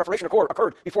 if such a perforation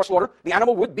occurred before slaughter, the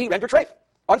animal would be rendered treif,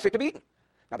 unfit to be eaten.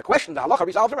 Now the question the halacha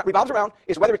revolves around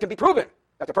is whether it can be proven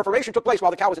that the perforation took place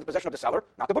while the cow was in the possession of the seller,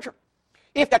 not the butcher.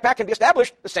 If that fact can be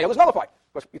established, the sale is nullified.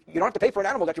 Because you don't have to pay for an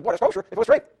animal that you bought as kosher if it was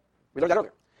treif. We learned that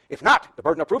earlier. If not, the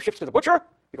burden of proof shifts to the butcher,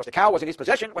 because the cow was in his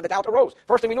possession when the doubt arose.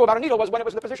 First thing we knew about a needle was when it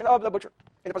was in the possession of the butcher.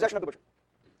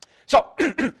 So,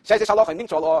 says this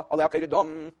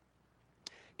halacha,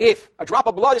 if a drop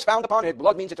of blood is found upon it,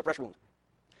 blood means it's a fresh wound.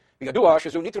 Then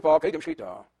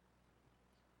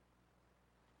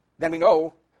we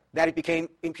know that it became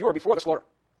impure before the slaughter.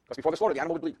 Because before the slaughter, the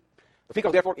animal would bleed. The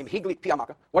fecal, therefore, im higli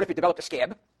piamaka. What if it developed a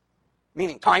scab?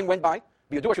 Meaning time went by.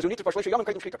 Then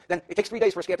it takes 3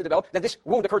 days for a scab to develop. Then this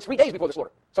wound occurred 3 days before the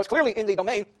slaughter. So it's clearly in the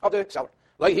domain of the seller.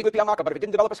 But if it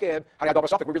didn't develop a scab,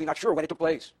 we're really not sure when it took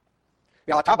place.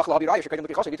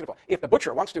 If the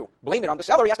butcher wants to blame it on the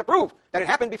seller, he has to prove that it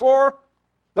happened before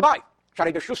the buy.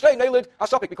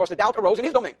 Because the doubt arose in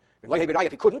his domain.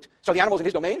 If he couldn't, so the animal is in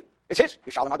his domain, it's his.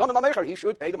 He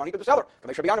should pay the money to the seller.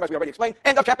 As we already explained.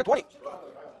 End of chapter 20.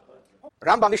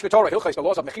 Rambam Mishnah Torah, Hilchos, the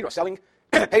laws of Mechirah, selling,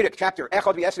 Perek, chapter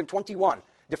Echad V'Esrim 21,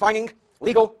 defining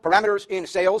legal parameters in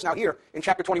sales. Now here, in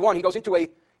chapter 21, he goes into an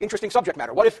interesting subject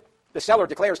matter. What if the seller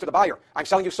declares to the buyer, I'm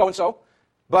selling you so-and-so,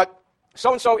 but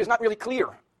so-and-so is not really clear,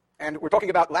 and we're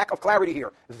talking about lack of clarity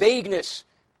here, vagueness,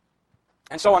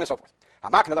 and so on and so forth.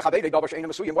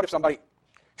 What if somebody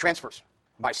transfers,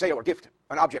 by sale or gift,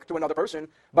 an object to another person,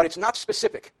 but it's not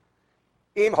specific?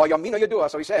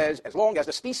 So he says, as long as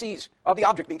the species of the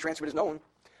object being transferred is known,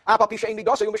 even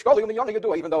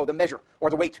though the measure or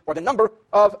the weight or the number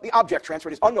of the object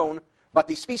transferred is unknown, but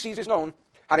the species is known,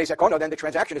 then the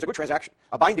transaction is a good transaction,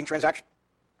 a binding transaction.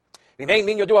 But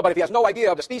if he has no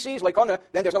idea of the species, then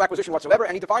there's no acquisition whatsoever,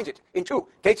 and he defines it in two.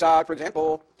 Ketzad, for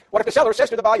example, what if the seller says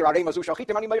to the buyer,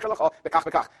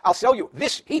 I'll sell you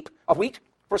this heap of wheat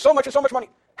for so much and so much money.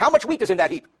 How much wheat is in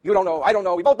that heap? You don't know, I don't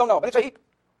know, we both don't know, but it's a heap.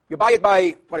 You buy it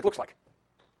by what it looks like.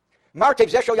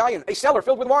 A cellar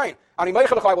filled with wine. I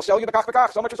will sell you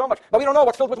so much and so much. But we don't know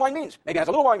what filled with wine means. Maybe it has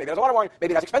a little wine, maybe it has a lot of wine,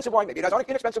 maybe it has expensive wine, maybe it has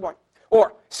inexpensive wine.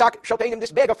 Or sak in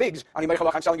this bag of figs. I'm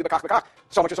selling you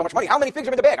so much and so much money. How many figs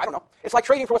are in the bag? I don't know. It's like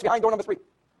trading for what's behind door number 3.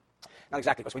 Not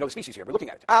exactly, because we know the species here. We're looking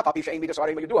at it.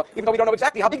 Even though we don't know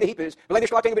exactly how big the heap is, we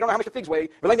don't know how much the figs weigh,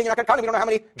 we don't know how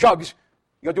many jugs.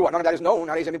 None of that is known.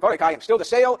 Still, the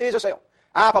sale is a sale.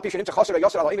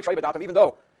 Even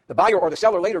though the buyer or the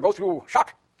seller later go through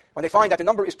shock when they find that the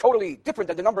number is totally different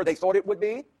than the number they thought it would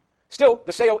be, still,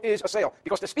 the sale is a sale,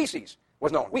 because the species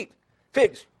was known. Wheat,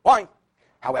 figs, wine.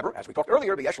 However, as we talked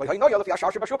earlier,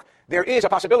 there is a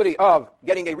possibility of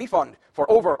getting a refund for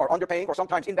over or underpaying, or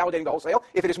sometimes invalidating the whole sale,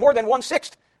 if it is more than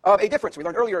 1/6 of a difference. We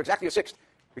learned earlier exactly a sixth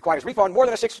requires refund. More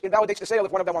than a sixth invalidates the sale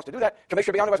if one of them wants to do that.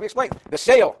 As we explained, the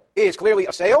sale is clearly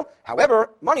a sale. However,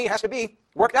 money has to be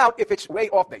worked out if it's way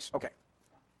off base. Okay.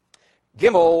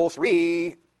 Gimel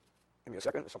 3. Give me a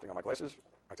second. There's something on my glasses,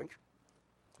 I think.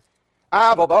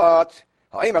 But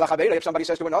if somebody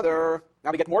says to another,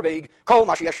 now we get more vague.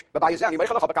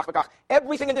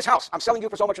 Everything in this house, I'm selling you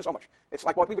for so much and so much. It's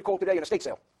like what we would call today an estate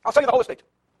sale. I'll sell you the whole estate.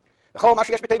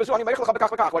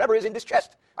 Whatever is in this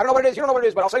chest. I don't know what it is. You don't know what it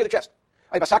is, but I'll sell you the chest.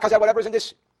 Whatever is in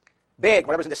this bag,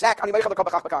 whatever's in the sack,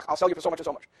 I'll sell you for so much and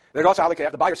so much.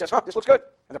 The buyer says, this looks good,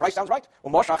 and the price sounds right.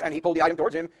 And he pulled the item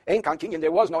towards him.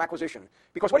 There was no acquisition.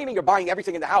 Because what do you mean you're buying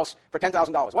everything in the house for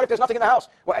 $10,000? What if there's nothing in the house?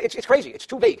 Well, it's crazy. It's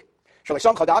too vague.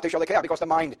 Because the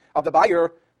mind of the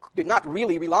buyer did not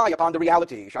really rely upon the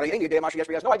reality. He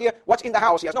has no idea what's in the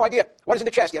house. He has no idea what is in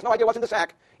the chest. He has no idea what's in the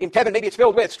sack. In Tevin, maybe it's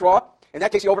filled with straw. In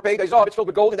that case, he overpaid. It's filled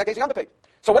with gold. In that case, he underpaid.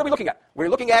 So what are we looking at? We're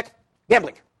looking at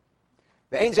gambling.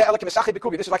 This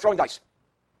is like throwing dice.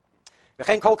 Or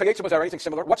anything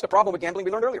similar. What's the problem with gambling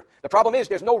we learned earlier? The problem is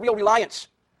there's no real reliance.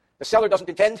 The seller doesn't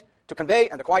intend to convey,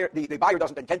 and the buyer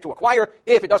doesn't intend to acquire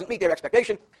if it doesn't meet their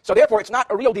expectation. So therefore, it's not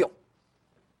a real deal.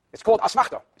 It's called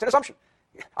asmachta. It's an assumption.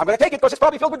 I'm going to take it because it's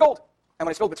probably filled with gold. And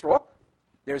when it's filled with straw,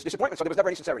 there's disappointment. So there was never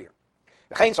any sincerity here.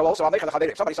 So also, if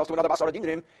somebody sells to another basar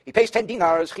dinim, he pays 10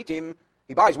 dinars, chitim,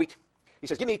 he buys wheat. He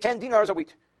says, give me 10 dinars of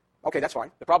wheat. Okay, that's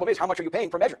fine. The problem is, how much are you paying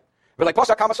per measure? If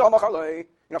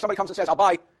somebody comes and says, I'll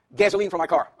buy gasoline for my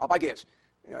car. I'll buy gas.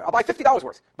 I'll buy $50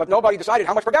 worth. But nobody decided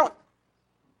how much per gallon.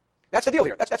 That's the deal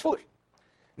here. That's foolish.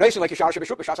 What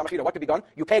could be done?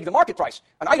 You peg the market price.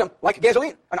 An item like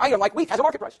gasoline, an item like wheat has a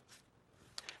market price.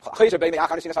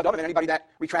 And anybody that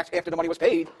retracts after the money was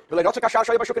paid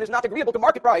is not agreeable to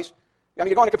market price.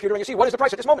 You go on the computer and you see what is the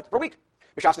price at this moment for wheat.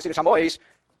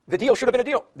 The deal should have been a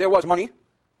deal. There was money,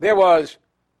 there was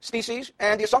species,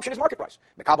 and the assumption is market price.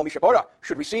 Mekabel Mishapora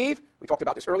should receive, we talked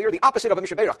about this earlier, the opposite of a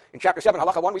Mishaberach. In chapter 7,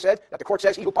 Halacha 1, we said that the court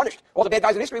says he who punished all the bad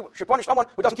guys in history should punish someone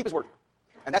who doesn't keep his word.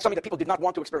 And that's something that people did not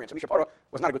want to experience. And Mishapora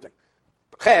was not a good thing.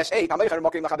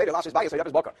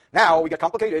 Now we get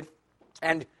complicated,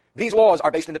 and these laws are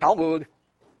based in the Talmud.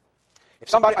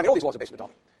 All these laws are based in the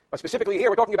Talmud. But specifically here,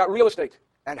 we're talking about real estate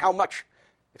and how much.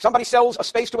 If somebody sells a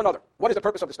space to another, what is the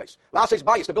purpose of the space? La says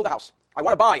buy is to build a house. I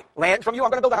want to buy land from you, I'm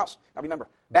going to build a house. Now remember,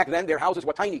 back then their houses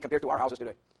were tiny compared to our houses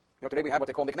today. Today we have what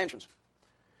they call McMansions.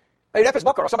 Or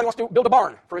somebody wants to build a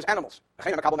barn for his animals.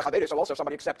 So also if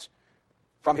somebody accepts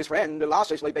from his friend,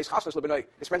 his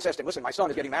friend says to him, listen, my son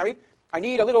is getting married. I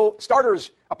need a little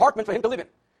starter's apartment for him to live in.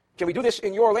 Can we do this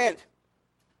in your land?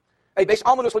 A base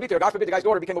almanus lebiter, God forbid the guy's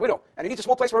daughter became a widow, and he needs a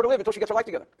small place for her to live until she gets her life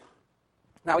together.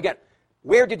 Now again,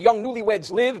 where did young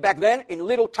newlyweds live back then? In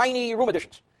little tiny room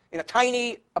additions, in a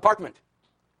tiny apartment.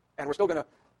 And we're still going to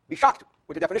be shocked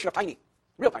with the definition of tiny,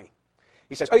 real tiny.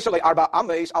 He says,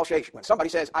 when somebody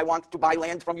says, I want to buy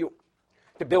land from you,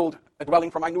 to build a dwelling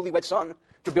for my newlywed son,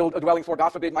 to build a dwelling for, God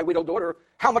forbid, my widowed daughter,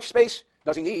 how much space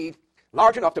does he need?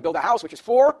 Large enough to build a house which is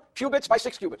 4 cubits by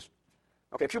 6 cubits.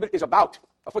 Okay, a cubit is about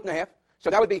 1.5 feet. So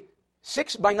that would be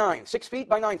 6 by 9, 6 feet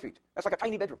by 9 feet. That's like a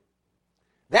tiny bedroom.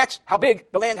 That's how big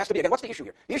the land has to be. Again, what's the issue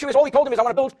here? The issue is all he told him is I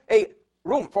want to build a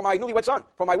room for my newlywed son,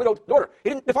 for my widowed daughter. He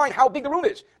didn't define how big the room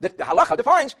is. The halacha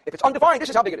defines, if it's undefined, this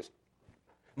is how big it is.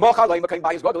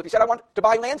 If he said, I want to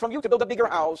buy land from you to build a bigger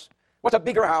house. What's a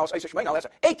bigger house?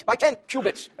 8 by 10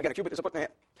 cubits. Again, a cubit is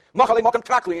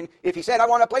 1.5 feet. If he said, I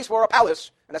want a place for a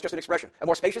palace, and that's just an expression, a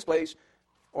more spacious place,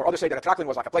 or others say that a traklin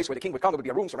was like a place where the king would come, it would be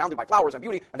a room surrounded by flowers and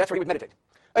beauty, and that's where he would meditate.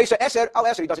 He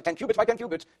does it 10 cubits by 10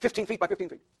 cubits, 15 feet by 15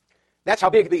 feet. That's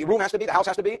how big the room has to be, the house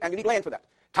has to be, and you need land for that.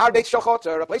 Tar Beit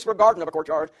Shochot, a place for a garden of a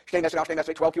courtyard,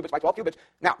 12 cubits by 12 cubits.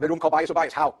 Now, the room called Bayis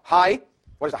is how high?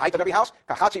 What is the height of every house?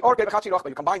 You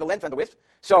combine the length and the width.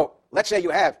 So, let's say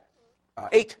you have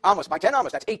 8 amos by 10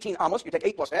 amos. That's 18 amos. You take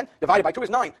 8 plus 10. Divided by 2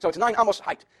 is 9. So it's 9 amos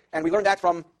height. And we learned that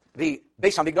from the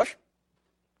Beis HaMikdash.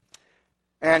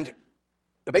 And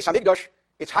the Beis HaMikdash,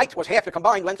 its height was half the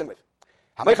combined length and width.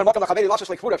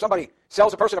 If somebody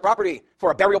sells a person a property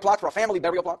for a burial plot, for a family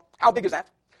burial plot, how big is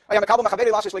that?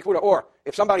 Or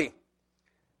if somebody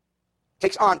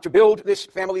takes on to build this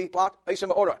family plot,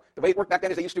 the way it worked back then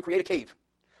is they used to create a cave.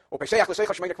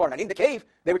 And in the cave,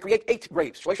 they would create 8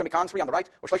 graves. 3 on the right,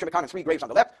 or 3 graves on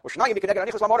the left,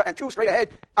 and 2 straight ahead,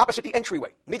 opposite the entryway.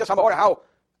 How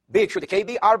big should the cave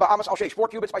be? 4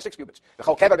 cubits by 6 cubits.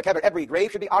 Every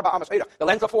grave should be 4 amos. The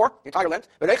length of 4, the entire length.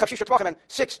 And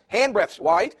 6 handbreadths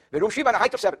wide. And a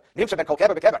height of 7.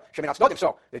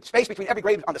 So the space between every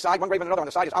grave on the side, one grave and another on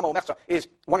the side is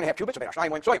 1.5 cubits.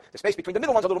 The space between the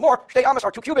middle ones a little more. Amos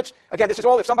are 2 cubits. Again, this is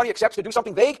all if somebody accepts to do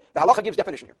something vague. The halacha gives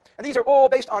definition here. And these are all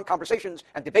based on conversations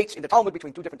and debates in the Talmud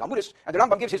between 2 different Talmudists. And the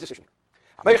Rambam gives his decision.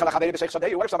 What if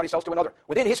somebody sells to another?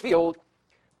 Within his field,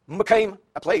 became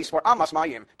a place for amas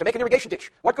mayim, to make an irrigation ditch.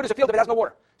 What good is a field if it has no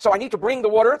water? So I need to bring the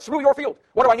water through your field.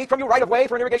 What do I need from you? Right of way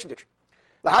for an irrigation ditch.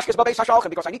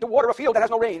 Because I need to water a field that has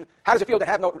no rain. How does a field that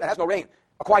has no rain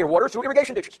acquire water? Through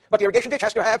irrigation ditches. But the irrigation ditch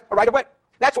has to have a right of way.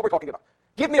 That's what we're talking about.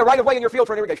 Give me a right of way in your field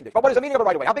for an irrigation ditch. But what is the meaning of a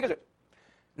right of way? How big is it?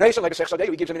 He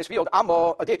gives him in his field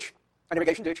a ditch, an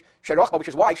irrigation ditch, which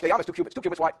is wide, 2 cubits, 2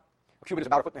 cubits wide. A cubit is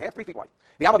about 1.5 feet, 3 feet wide.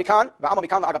 The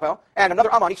and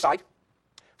another amma on each side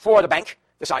for the bank.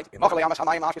 The side. But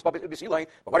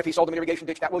what if he sold him an irrigation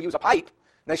ditch that will use a pipe?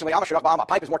 A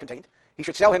pipe is more contained. He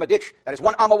should sell him a ditch that is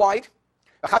 1 amma wide,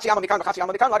 and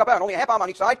only a half amma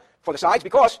on each side for the sides,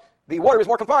 because the water is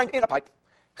more confined in a pipe.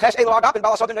 And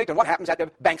what happens at the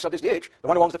banks of this ditch? The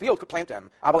one who owns the field could plant them.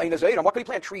 And what could he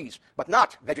plant? Trees, but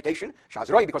not vegetation.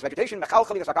 Because vegetation,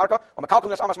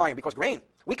 because grain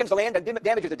weakens the land and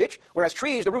damages the ditch, whereas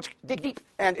trees, the roots dig deep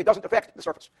and it doesn't affect the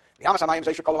surface.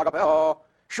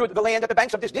 Should the land at the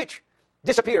banks of this ditch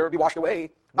disappear, be washed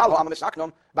away, then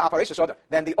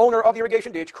the owner of the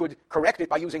irrigation ditch could correct it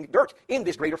by using dirt in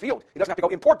this greater field. He doesn't have to go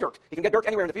import dirt. He can get dirt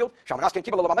anywhere in the field.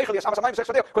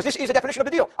 Because this is the definition of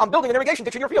the deal. I'm building an irrigation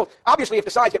ditch in your field. Obviously, if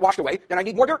the sides get washed away, then I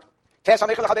need more dirt. If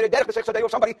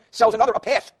somebody sells another a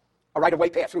path, a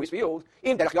right-of-way path through his field,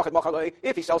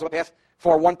 if he sells him a path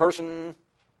for one person,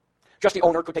 just the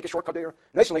owner could take a shortcut there.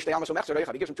 He gives him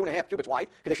 2.5 cubits wide.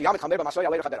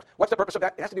 What's the purpose of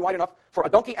that? It has to be wide enough for a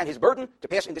donkey and his burden to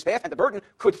pass in this path, and the burden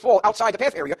could fall outside the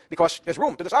path area because there's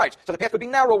room to the sides. So the path could be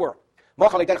narrower.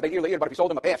 But if he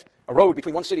sold him a path, a road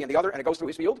between one city and the other, and it goes through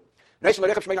his field, that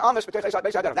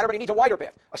already needs a wider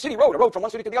path. A city road, a road from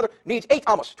one city to the other, needs 8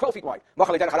 amos, 12 feet wide. If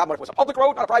it was a public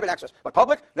road, not a private access, but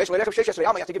public, you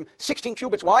have to give him 16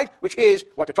 cubits wide, which is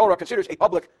what the Torah considers a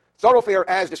public thoroughfare,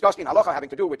 as discussed in halacha, having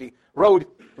to do with the road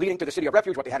leading to the city of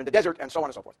refuge, what they had in the desert, and so on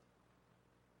and so forth.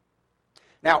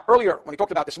 Now, earlier, when he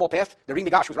talked about the small path, the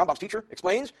Rindigash, who's Rambam's teacher,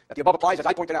 explains that the above applies, as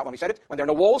I pointed out when we said it, when there are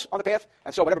no walls on the path,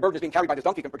 and so whatever burden is being carried by this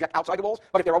donkey can project outside the walls.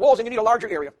 But if there are walls, then you need a larger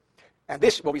area. And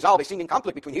this will resolve a seeming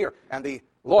conflict between here and the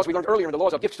laws we learned earlier in the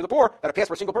laws of gifts to the poor, that a path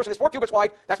for a single person is 4 cubits wide.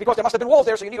 That's because there must have been walls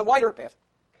there, so you need a wider path.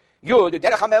 Yud,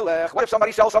 derech hamelech. What if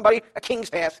somebody sells somebody a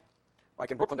king's path? Like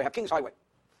in Brooklyn, they have King's Highway.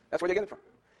 That's where they get it from.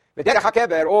 The derech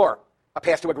hakever, or a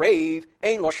path to a grave,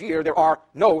 ein lo shir. There are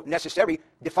no necessary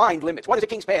defined limits. What is a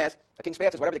king's path? A king's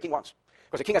path is whatever the king wants.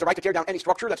 because the king has a right to tear down any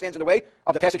structure that stands in the way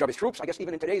of the passage of his troops. I guess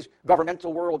even in today's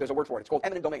governmental world, there's a word for it. It's called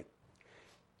eminent domain.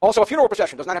 Also, a funeral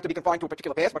procession does not have to be confined to a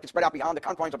particular path, but can spread out beyond the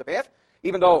confines of the path,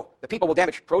 even though the people will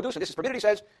damage produce, and this is permitted, he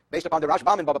says, based upon the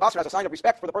Rambam and Baba Basra as a sign of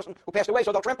respect for the person who passed away,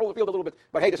 so they'll trample the field a little bit.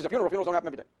 But hey, this is a funeral. Funerals don't happen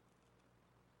every day.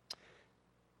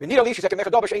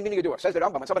 Says the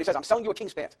Rambam, when somebody says, I'm selling you a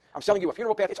king's path, I'm selling you a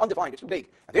funeral path, it's undefined, it's too big.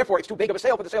 And therefore, it's too big of a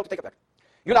sale for the sale to take effect.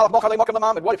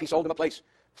 What if he sold him a place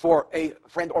for a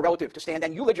friend or relative to stand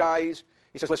and eulogize?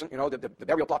 He says, listen, the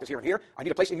burial plot is here and here. I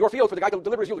need a place in your field for the guy to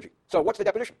deliver his eulogy. So what's the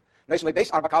definition? He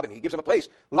gives him a place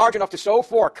large enough to sow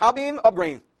 4 kabim of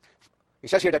grain. He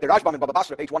says here that the Rambam in Baba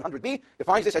Basra, page 100b,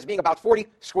 defines this as being about 40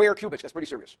 square cubits. That's pretty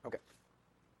serious. Okay.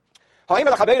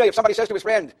 If somebody says to his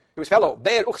friend, to his fellow,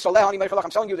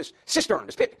 I'm selling you this cistern,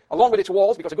 this pit, along with its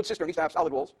walls, because a good cistern needs to have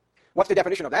solid walls. What's the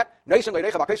definition of that? He gives him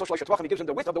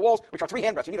the width of the walls, which are 3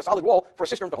 handbreadths. You need a solid wall for a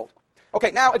cistern to hold.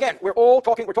 Okay, now again, we're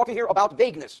talking here about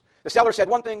vagueness. The seller said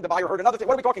one thing, the buyer heard another thing.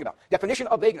 What are we talking about? Definition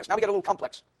of vagueness. Now we get a little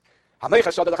complex.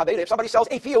 If somebody sells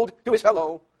a field to his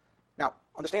fellow, now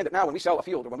understand that now when we sell a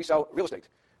field or when we sell real estate,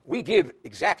 we give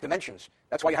exact dimensions.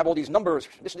 That's why you have all these numbers,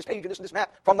 this page and this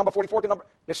map, from number 44 to number.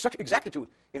 There's such exactitude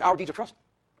in our deeds of trust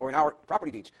or in our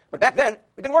property deeds. But back then,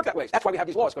 it didn't work that way. That's why we have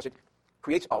these laws, because it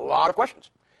creates a lot of questions.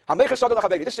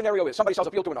 This scenario is somebody sells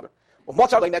a field to another.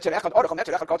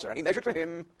 And he measured for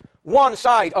him. One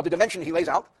side of the dimension he lays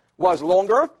out was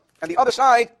longer, and the other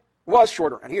side was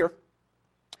shorter. And here,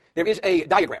 there is a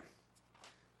diagram.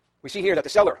 We see here that the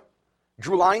seller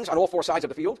drew lines on all 4 sides of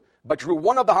the field, but drew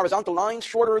one of the horizontal lines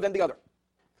shorter than the other.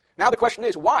 Now the question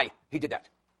is why he did that.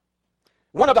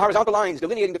 One of the horizontal lines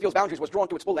delineating the field's boundaries was drawn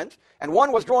to its full length, and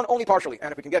one was drawn only partially.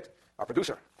 And if we can get our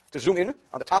producer to zoom in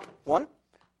on the top one.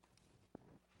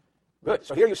 Good.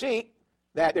 So here you see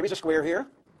that there is a square here,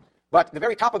 but the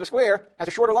very top of the square has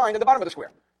a shorter line than the bottom of the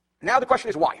square. Now the question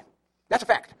is why. That's a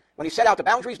fact. When he set out the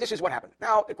boundaries, this is what happened.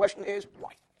 Now the question is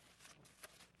why.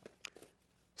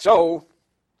 So,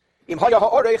 if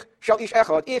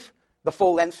the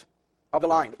full length of the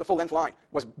line, the full length line,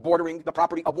 was bordering the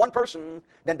property of one person,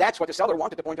 then that's what the seller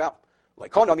wanted to point out.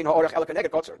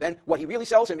 Then what he really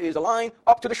sells him is the line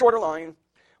up to the shorter line.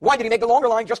 Why did he make the longer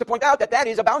line? Just to point out that that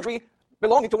is a boundary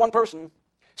belonging to one person.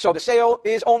 So the sale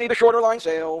is only the shorter line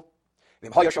sale.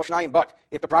 But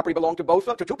if the property belonged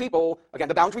to 2 people, again,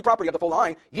 the boundary property of the full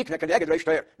line,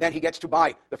 then he gets to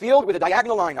buy the field with a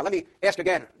diagonal line. Now let me ask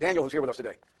again, Daniel, who's here with us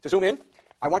today, to zoom in.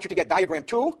 I want you to get diagram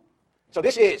 2. So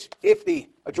this is if the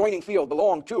adjoining field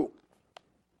belonged to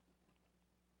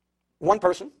one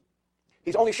person.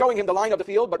 He's only showing him the line of the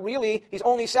field, but really he's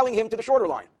only selling him to the shorter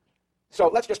line. So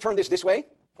let's just turn this way,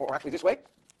 or actually this way.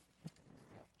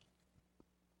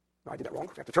 No, I did that wrong.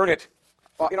 We have to turn it.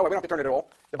 We don't have to turn it at all.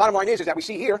 The bottom line is that we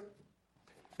see here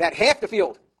that half the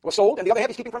field was sold and the other half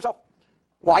he's keeping for himself.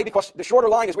 Why? Because the shorter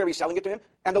line is where he's selling it to him,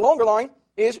 and the longer line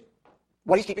is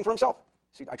what he's keeping for himself.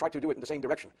 See, I tried to do it in the same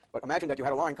direction, but imagine that you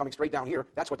had a line coming straight down here.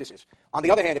 That's what this is. On the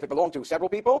other hand, if it belonged to several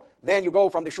people, then you go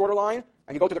from the shorter line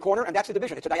and you go to the corner, and that's the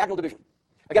division. It's a diagonal division.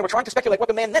 Again, we're trying to speculate what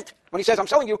the man meant when he says, I'm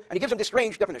selling you, and he gives him this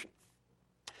strange definition.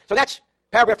 So that's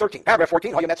paragraph 13. Paragraph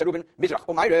 14,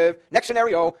 next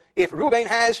scenario, if Reuben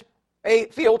has a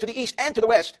field to the east and to the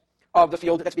west of the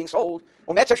field that's being sold,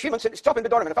 and a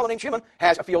fellow named Shimon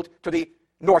has a field to the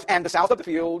north and the south of the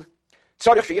field,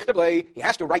 he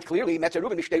has to write clearly,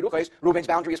 Reuben's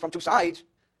boundary is from 2 sides,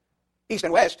 east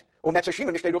and west,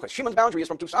 Shimon's boundary is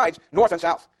from 2 sides, north and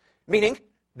south, meaning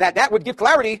that would give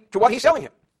clarity to what he's selling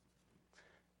him.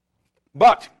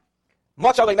 But,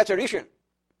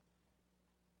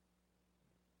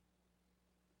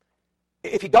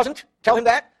 if he doesn't tell him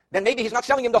that, then maybe he's not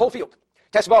selling him the whole field.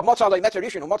 If the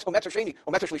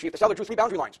seller drew 3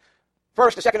 boundary lines,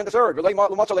 first, the second, and the third, and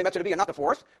not the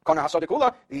fourth,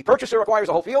 the purchaser acquires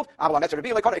the whole field,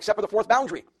 except for the 4th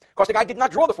boundary, because the guy did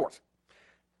not draw the 4th.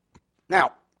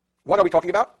 Now, what are we talking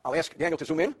about? I'll ask Daniel to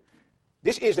zoom in.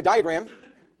 This is the diagram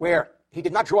where he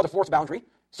did not draw the 4th boundary.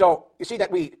 So you see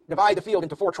that we divide the field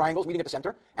into 4 triangles meeting at the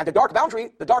center, and the dark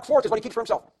boundary, the dark 4th, is what he keeps for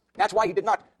himself. That's why he did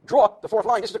not draw the 4th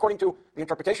line. This is according to the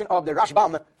interpretation of the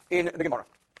Rambam in the Gemara.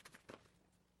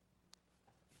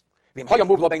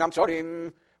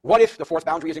 What if the 4th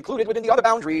boundary is included within the other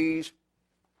boundaries?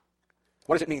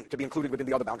 What does it mean to be included within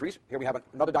the other boundaries? Here we have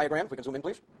another diagram. If we can zoom in,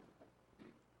 please.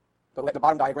 The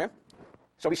bottom diagram.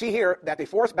 So we see here that the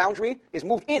 4th boundary is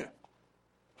moved in.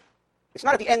 It's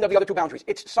not at the end of the other 2 boundaries.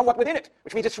 It's somewhat within it,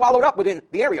 which means it's swallowed up within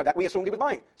the area that we assumed he was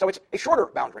buying. So it's a shorter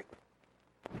boundary.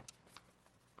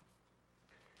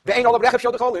 and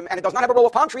it does not have a row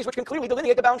of palm trees which can clearly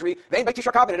delineate the boundary. And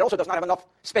it also does not have enough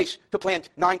space to plant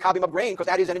 9 kabim of grain because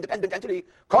that is an independent entity.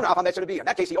 In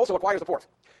that case, he also acquires the fourth.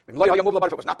 If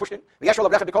it was not pushed in, and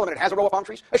it has a row of palm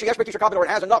trees, or it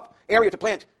has enough area to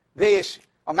plant this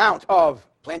amount of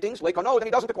plantings, then he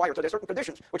doesn't acquire. So there are certain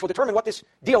conditions which will determine what this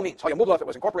deal means. If it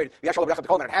was incorporated, and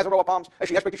it has a row of palms, or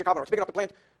it's big enough to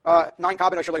plant 9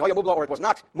 kabin, or it was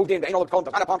not moved in, does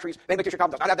not have palm trees, does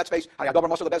not have that space.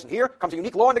 Here comes a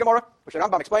unique law in the Gemara, which the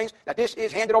Rambam explains that this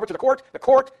is handed over to the court. The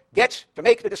court gets to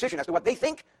make the decision as to what they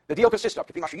think the deal consists of.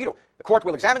 The court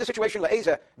will examine the situation, and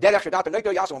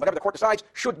whatever the court decides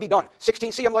should be done.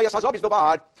 16 What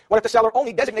if the seller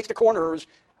only designates the corners?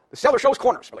 The seller shows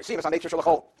corners, but he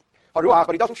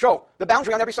doesn't show the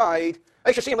boundary on every side.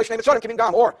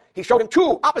 Or he showed him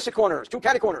 2 opposite corners, 2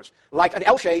 catty corners, like an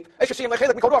L shape. We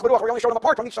only showed him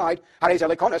apart from each side. He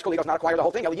does not acquire the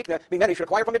whole thing. He should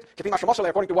acquire from it,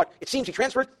 according to what it seems he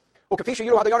transferred. As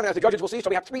the judges will see, so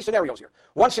we have 3 scenarios here.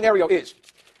 One scenario is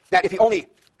that if he only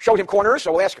showed him corners,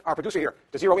 so we'll ask our producer here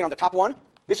to zero in on the top one.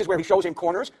 This is where he shows him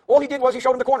corners. All he did was he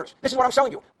showed him the corners. This is what I'm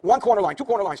selling you. 1 corner line, 2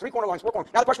 corner lines, 3 corner lines, 4 corner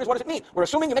lines. Now the question is, what does it mean? We're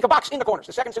assuming you make a box in the corners.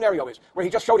 The second scenario is where he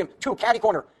just showed him 2 catty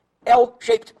corner,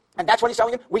 L-shaped, and that's what he's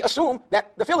selling him. We assume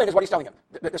that the fill-in is what he's selling him,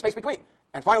 the space between.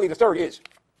 And finally, the third is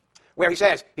where he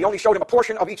says he only showed him a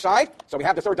portion of each side. So we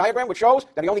have the third diagram, which shows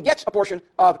that he only gets a portion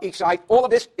of each side. All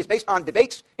of this is based on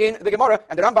debates in the Gemara,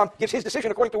 and the Rambam gives his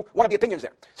decision according to one of the opinions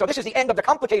there. So this is the end of the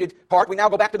complicated part. We now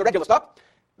go back to the regular stuff.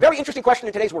 Very interesting question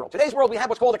in today's world. Today's world, we have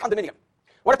what's called a condominium.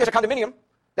 What if there's a condominium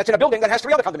that's in a building that has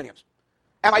 3 other condominiums?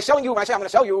 Am I selling you, when I say I'm going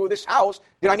to sell you this house,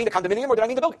 did I mean the condominium or did I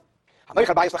mean the building?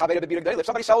 If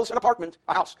somebody sells an apartment,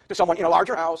 a house, to someone in a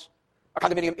larger house, a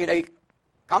condominium in a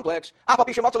complex,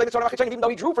 even though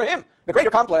he drew for him the greater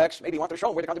complex, maybe he wanted to show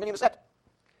him where the condominium is set.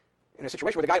 In a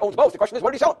situation where the guy owns both, the question is,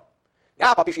 what did he sell him?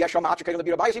 Even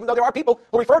though there are people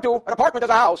who refer to an apartment as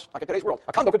a house, like in today's world.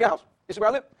 A condo could be a house. This is where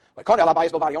I live. But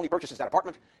he only purchases that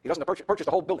apartment. He doesn't purchase the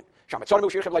whole building.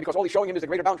 Because all he's showing him is the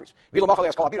greater boundaries. He sold him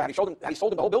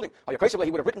the whole building. He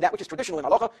would have written that which is traditional in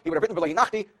halacha. He would have written,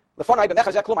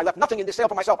 I left nothing in this sale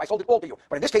for myself. I sold it all to you.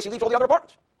 But in this case, he leaves all the other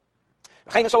apartments.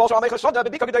 So also, if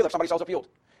somebody sells a field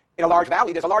in a large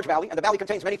valley, there's a large valley, and the valley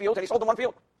contains many fields, and he sold them 1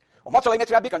 field. And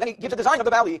then he gives a design of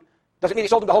the valley. Does it mean he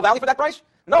sold him the whole valley for that price?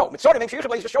 No. He's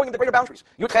just showing him the greater boundaries.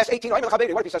 What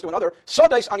if he says to another,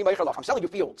 I'm selling you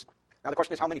fields. Now the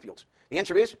question is, how many fields? The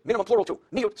answer is minimum plural 2.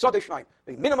 The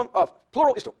minimum of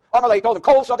plural is 2. Amalei told him,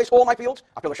 Kol Sadesh, all my fields.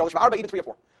 Even 3 or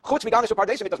 4.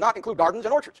 It does not include gardens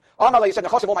and orchards. Amalei said,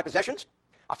 all my possessions.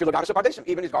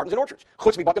 Even his gardens and orchards.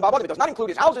 It does not include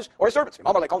his houses or his servants. If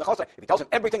he tells him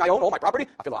everything I own, all my property,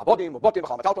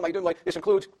 this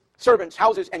includes servants,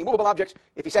 houses, and immovable objects.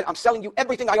 If he said, I'm selling you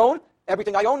everything I own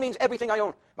means everything I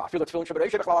own. Even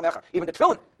the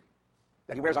tefillin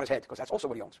that he wears on his head, because that's also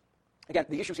what he owns. Again,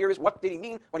 the issue here is, what did he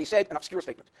mean when he said an obscure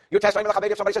statement? If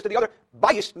somebody says to the other,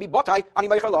 I'm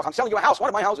selling you a house, one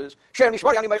of my houses. I'm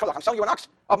selling you an ox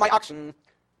of my oxen.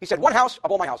 He said, 1 house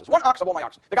of all my houses. 1 ox of all my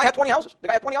oxen. The guy had 20 houses. The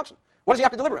guy had 20 oxen. What does he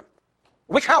have to deliver him?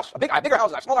 Which house? I have bigger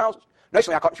houses. I have smaller houses.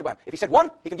 If he said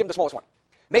 1, he can give him the smallest one.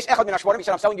 He said,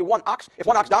 I'm selling you 1 ox. If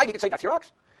 1 ox died, he could say, that's your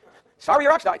ox. Sorry,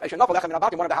 your ox died. One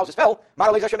of the houses fell.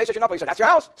 He said, that's your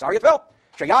house. Sorry, it fell.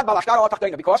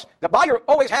 Because the buyer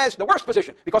always has the worst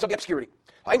position because of the obscurity.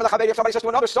 If somebody says to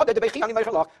another,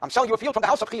 I'm selling you a field from the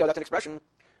house of Chia. That's an expression.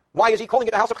 Why is he calling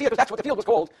it the house of Chia? Because that's what the field was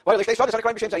called. Well, they saw this on the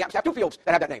claim of you have 2 fields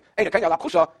that have that name. He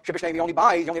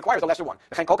only acquires the lesser one.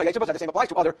 The same applies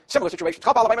to other similar situations.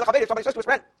 If somebody says to his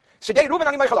friend,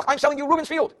 I'm selling you Reuben's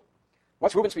field.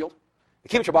 What's Reuben's field?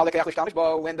 When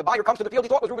the buyer comes to the field, he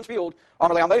thought it was Reuben's field.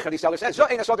 The seller says,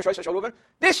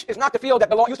 this is not the field that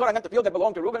belonged. You thought I meant the field that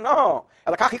belonged to Reuben? No.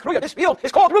 This field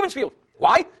is called Reuben's field.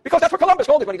 Why? Because that's what Columbus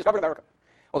called it when he discovered America.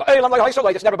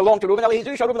 It's never belonged to Reuben.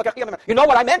 You know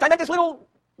what I meant? I meant this little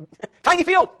tiny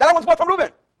field that I once bought from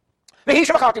Reuben. That's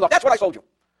what I sold you.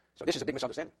 So this is a big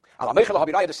misunderstanding.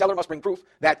 The seller must bring proof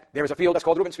that there is a field that's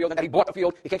called Reuben's field and that he bought the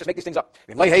field. He can't just make these things up.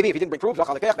 If he didn't bring proof,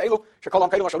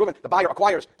 the buyer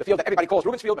acquires the field that everybody calls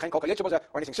Reuben's field, or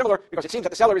anything similar, because it seems that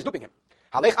the seller is duping him.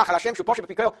 We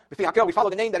follow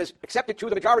the name that is accepted to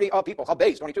the majority of people.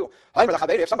 22.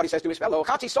 If somebody says to his fellow,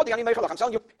 I'm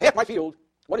selling you half my field.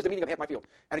 What is the meaning of half my field?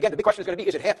 And again, the big question is going to be,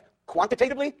 is it half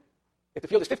quantitatively? If the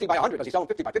field is 50 by 100, does he sell them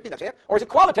 50 by 50? That's half. Or is it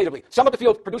qualitatively? Some of the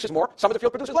field produces more, some of the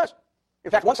field produces less. In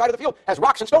fact, one side of the field has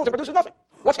rocks and stones and produces nothing.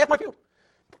 What's half my field?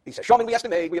 He says, show me, we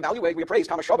estimate, we evaluate, we appraise,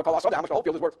 how much the whole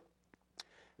field is worth.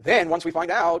 Then, once we find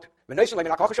out, he has to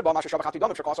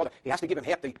give him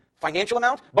half the financial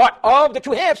amount, but of the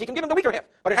 2 halves, he can give him the weaker half.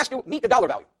 But it has to meet the dollar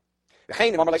value.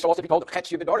 Also, if he told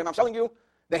him, I'm selling you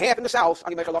the half in the south,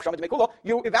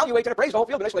 you evaluate and appraise the whole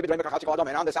field,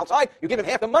 and on the south side, you give him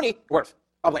half the money worth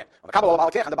of land. On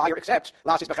the buyer accepts,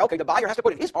 the buyer has to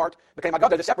put in his part,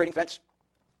 the separating fence.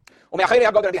 Behind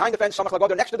the fence,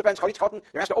 next to the fence, there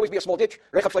has to always be a small ditch,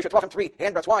 3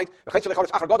 handbreadths wide, then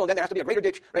there has to be a greater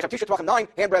ditch, 9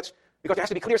 handbreadths, because there has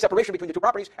to be clear separation between the two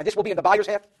properties, and this will be in the buyer's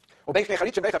half. And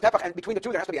between the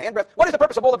two there has to be a handbreadth. What is the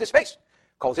purpose of all of this space?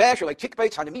 All of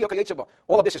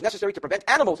this is necessary to prevent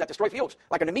animals that destroy fields,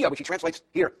 like a nemia, which he translates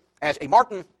here as a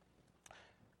marten,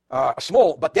 a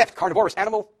small but deaf carnivorous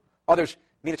animal. Others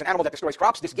mean it's an animal that destroys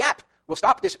crops. This gap will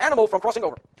stop this animal from crossing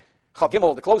over.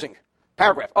 Gimel, the closing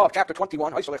paragraph of chapter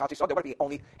 21. He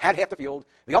only had half the field.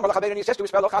 And he says to his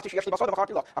fellow, I'm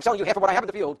selling you half of what I have in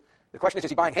the field. The question is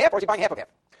he buying half or is he buying half of half?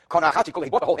 He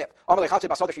bought the whole half.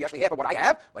 Half of what I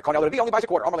have. Like only buys a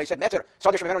quarter. Said,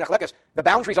 the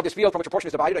boundaries of this field from which a portion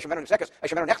is divided,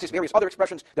 various other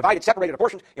expressions, divided, separated,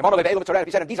 apportioned. If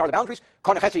he said, and these are the boundaries,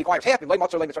 he acquires half. He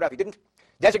didn't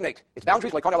designate its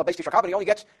boundaries. Like he only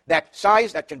gets that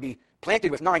size that can be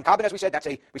planted with 9 kabin, as we said. That's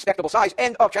a respectable size.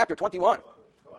 End of chapter 21.